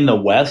think that in the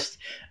West,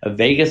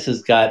 Vegas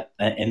has got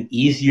an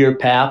easier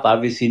path,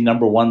 obviously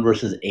number 1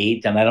 versus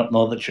 8, and I don't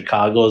know that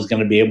Chicago is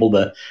going to be able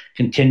to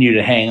continue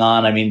to hang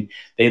on. I mean,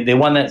 they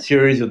won that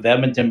series with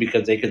Edmonton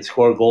because they could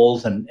score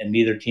goals and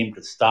neither team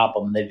could stop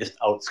them. They just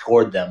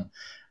outscored them.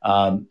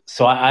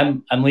 So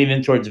I'm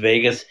leaning towards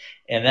Vegas.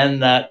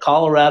 And then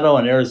Colorado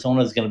and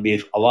Arizona is going to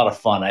be a lot of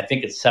fun. I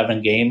think it's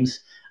 7 games.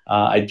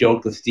 I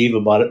joked with Steve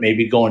about it,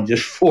 maybe going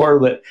just 4,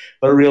 but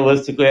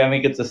realistically, I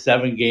think it's a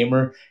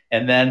 7-gamer.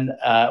 And then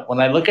when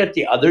I look at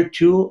the other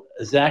two,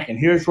 Zach, and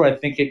here's where I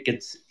think it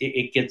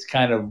gets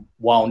kind of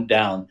wound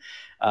down.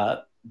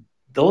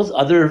 Those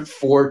other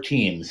 4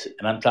 teams,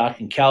 and I'm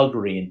talking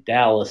Calgary and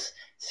Dallas,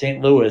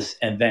 St. Louis,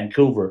 and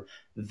Vancouver,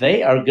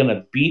 they are going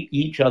to beat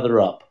each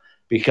other up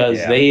because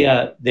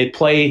they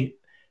play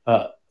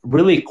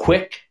really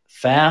quick,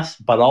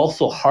 fast, but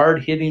also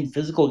hard-hitting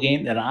physical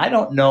games. And I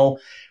don't know.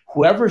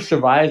 Whoever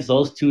survives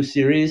those 2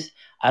 series,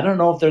 I don't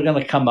know if they're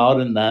going to come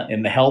out in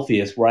the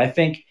healthiest. Where I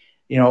think,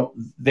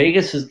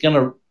 Vegas is going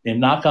to, and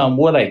knock on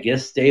wood, I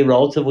guess, stay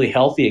relatively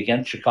healthy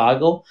against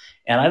Chicago.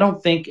 And I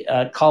don't think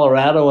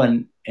Colorado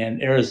and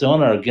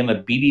Arizona are going to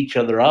beat each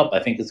other up.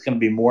 I think it's going to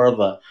be more of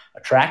a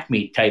track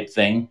meet type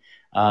thing,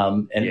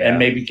 and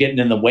maybe getting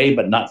in the way,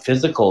 but not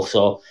physical.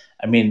 So,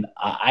 I mean,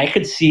 I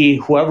could see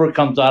whoever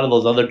comes out of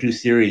those other 2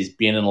 series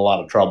being in a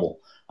lot of trouble.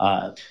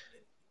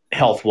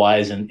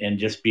 Health-wise and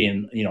just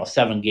being,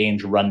 7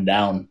 games run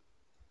down.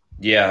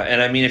 Yeah,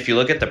 and I mean, if you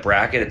look at the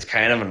bracket, it's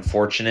kind of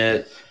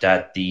unfortunate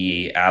that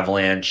the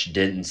Avalanche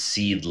didn't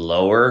seed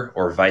lower,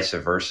 or vice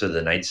versa,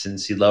 the Knights didn't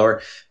seed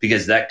lower,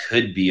 because that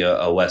could be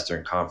a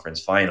Western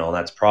Conference final. And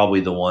that's probably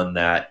the one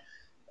that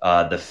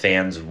the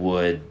fans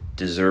would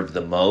deserve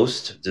the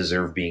most.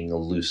 Deserve being a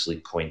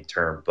loosely coined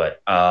term,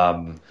 but I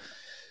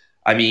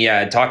mean,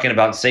 yeah, talking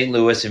about St.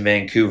 Louis and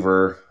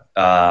Vancouver,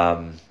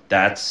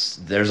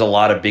 there's a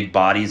lot of big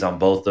bodies on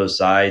both those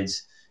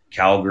sides.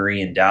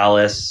 Calgary and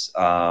Dallas.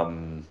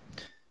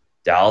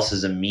 Dallas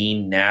is a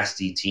mean,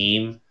 nasty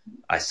team.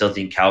 I still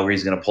think Calgary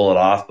is going to pull it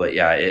off, but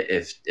yeah,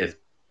 if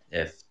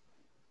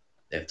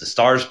the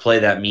Stars play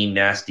that mean,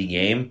 nasty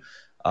game,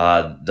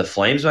 the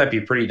Flames might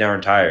be pretty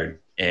darn tired,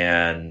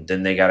 and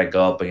then they got to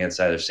go up against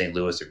either St.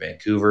 Louis or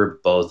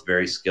Vancouver, both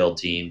very skilled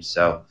teams.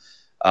 So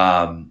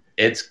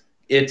it's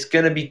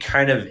going to be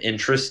kind of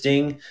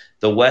interesting.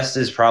 The West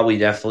is probably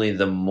definitely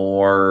the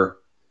more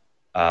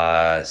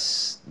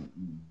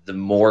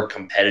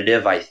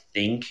competitive, I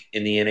think,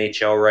 in the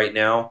NHL right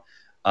now.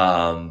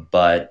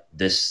 But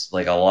this,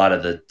 like, a lot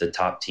of the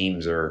top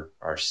teams are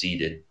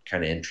seeded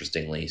kind of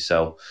interestingly.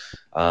 So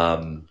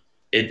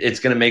it's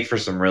going to make for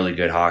some really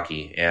good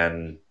hockey.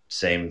 And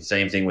same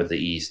thing with the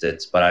East.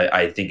 But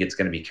I think it's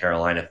going to be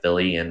Carolina,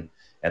 Philly, and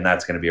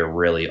that's going to be a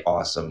really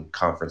awesome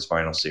conference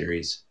final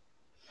series.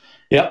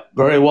 Yep,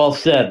 very well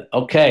said.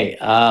 Okay,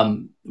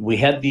 we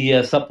had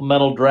the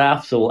supplemental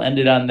draft, so we'll end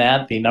it on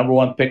that. The number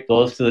one pick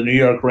goes to the New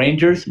York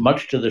Rangers,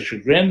 much to the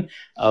chagrin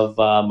of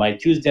my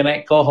Tuesday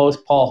night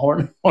co-host, Paul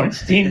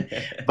Hornstein.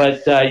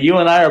 But you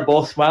and I are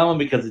both smiling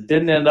because it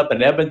didn't end up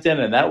in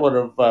Edmonton, and that would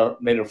have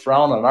made a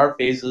frown on our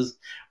faces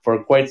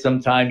for quite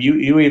some time.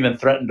 You even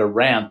threatened to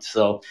rant,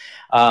 so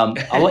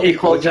I'll let you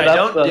close it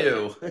up. Which I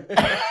don't do.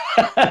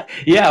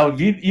 Yeah,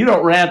 you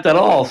don't rant at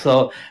all.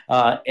 So,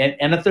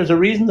 and if there's a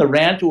reason to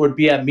rant, it would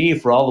be at me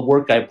for all the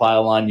work I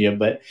pile on you.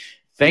 But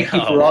thank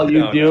you for all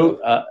you do.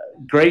 No.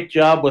 Great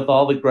job with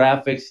all the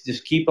graphics.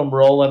 Just keep them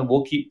rolling.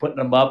 We'll keep putting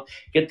them up.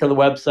 Get to the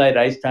website,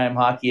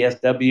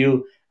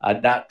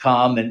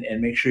 IcetimeHockeySW.com,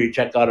 and make sure you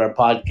check out our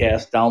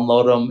podcast,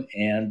 download them,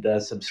 and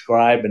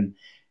subscribe and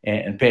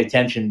pay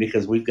attention,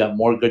 because we've got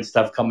more good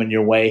stuff coming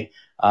your way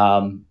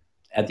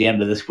at the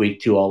end of this week,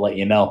 too. I'll let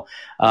you know.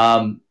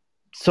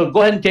 So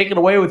go ahead and take it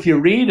away with your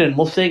read, and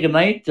we'll say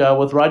goodnight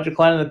with Roger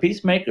Klein and the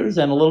Peacemakers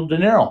and a little De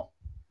Niro.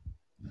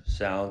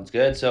 Sounds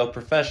good. So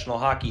Professional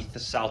Hockey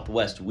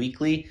Southwest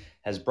Weekly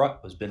has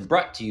been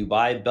brought to you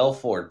by Bell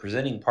Ford,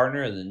 presenting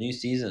partner of the new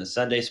season of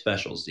Sunday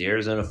Specials. The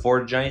Arizona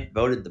Ford Giant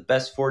voted the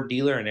best Ford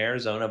dealer in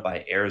Arizona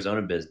by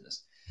Arizona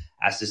Business.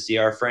 Asked to see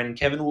our friend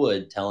Kevin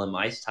Wood, tell him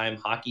Ice Time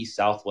Hockey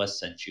Southwest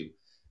sent you.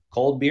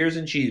 Cold beers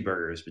and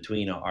cheeseburgers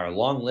between our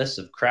long list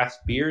of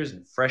craft beers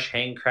and fresh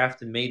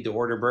handcrafted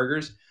made-to-order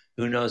burgers.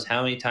 Who knows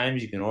how many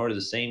times you can order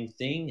the same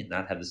thing and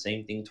not have the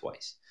same thing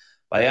twice.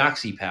 By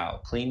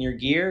OxyPow, clean your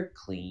gear,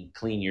 clean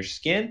your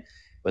skin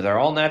with our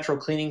all-natural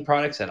cleaning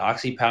products at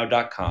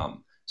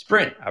oxypow.com.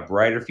 Sprint, a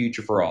brighter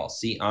future for all.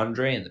 See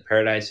Andre in the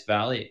Paradise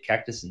Valley at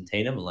Cactus and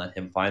Tatum and let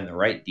him find the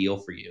right deal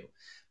for you.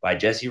 By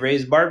Jesse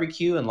Ray's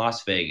Barbecue in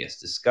Las Vegas.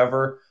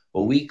 Discover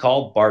what we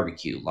call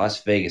barbecue,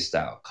 Las Vegas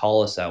style.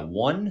 Call us at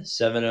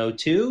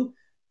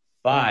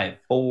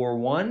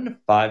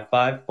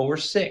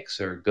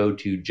 1-702-541-5546 or go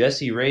to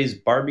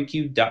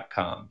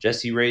jesseraysbarbecue.com.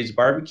 Jesse Ray's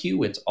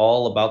Barbecue, it's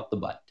all about the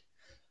butt.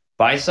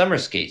 Buy Summer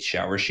Skates,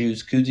 shower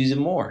shoes, koozies,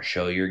 and more.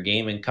 Show your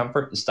game in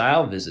comfort and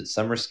style. Visit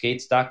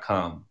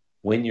summerskates.com.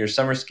 Win your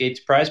Summer Skates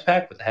prize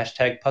pack with the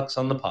hashtag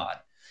 #PucksOnThePod.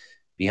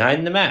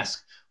 Behind the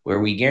Mask, where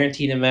we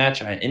guarantee to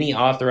match on any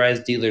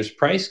authorized dealer's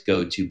price.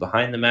 Go to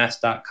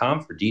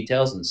BehindTheMask.com for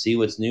details and see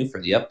what's new for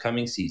the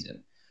upcoming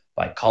season.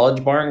 By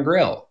College Bar and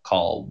Grill,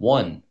 call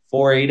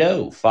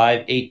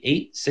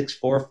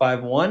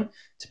 1-480-588-6451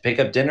 to pick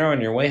up dinner on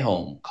your way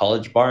home.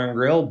 College Bar and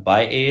Grill,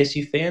 by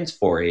ASU fans,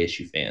 for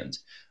ASU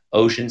fans.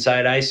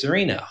 Oceanside Ice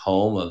Arena,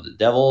 home of the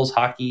Devils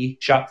Hockey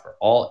Shop for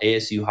all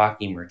ASU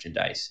hockey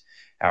merchandise.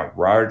 At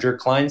Roger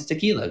Klein's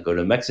Tequila, go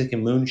to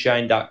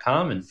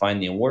MexicanMoonshine.com and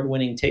find the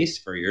award-winning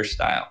taste for your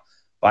style.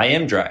 By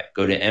M-Drive,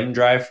 go to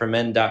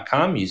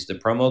mdriveformen.com, use the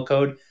promo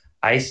code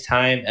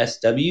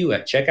ICETIMESW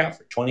at checkout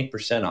for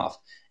 20% off.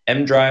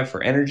 M-Drive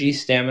for energy,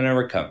 stamina,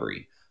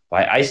 recovery.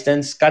 By Ice Den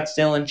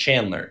Scottsdale and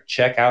Chandler,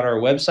 check out our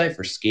website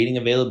for skating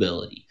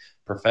availability.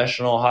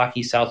 Professional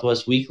Hockey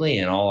Southwest Weekly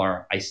and all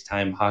our Ice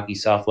Time Hockey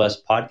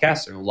Southwest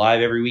podcasts are live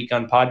every week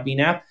on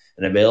Podbean app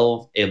and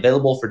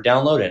available for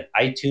download at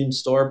iTunes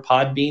Store,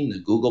 Podbean, the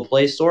Google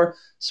Play Store,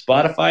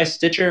 Spotify,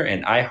 Stitcher,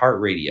 and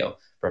iHeartRadio.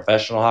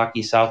 Professional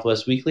Hockey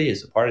Southwest Weekly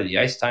is a part of the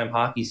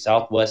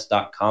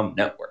IcetimeHockeySouthwest.com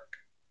network.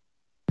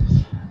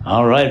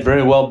 All right,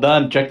 very well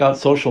done. Check out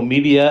social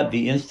media,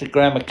 the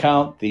Instagram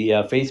account, the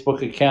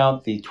Facebook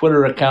account, the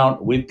Twitter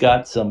account. We've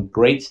got some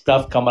great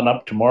stuff coming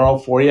up tomorrow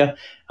for you.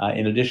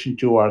 In addition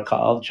to our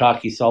College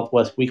Hockey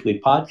Southwest Weekly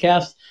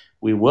podcast,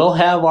 we will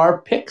have our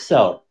picks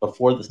out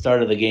before the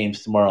start of the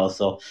games tomorrow.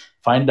 So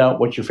find out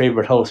what your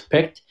favorite host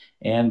picked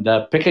and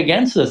pick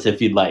against us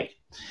if you'd like.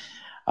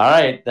 All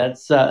right,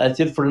 that's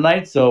it for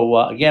tonight. So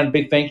again,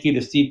 big thank you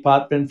to Steve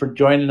Potvin for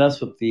joining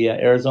us with the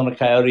Arizona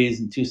Coyotes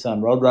and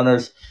Tucson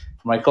Roadrunners.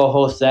 For my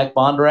co-host Zach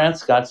Bondurant,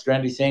 Scott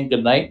Strandy saying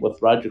good night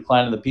with Roger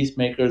Klein and the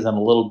Peacemakers and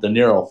a little De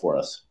Niro for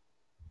us.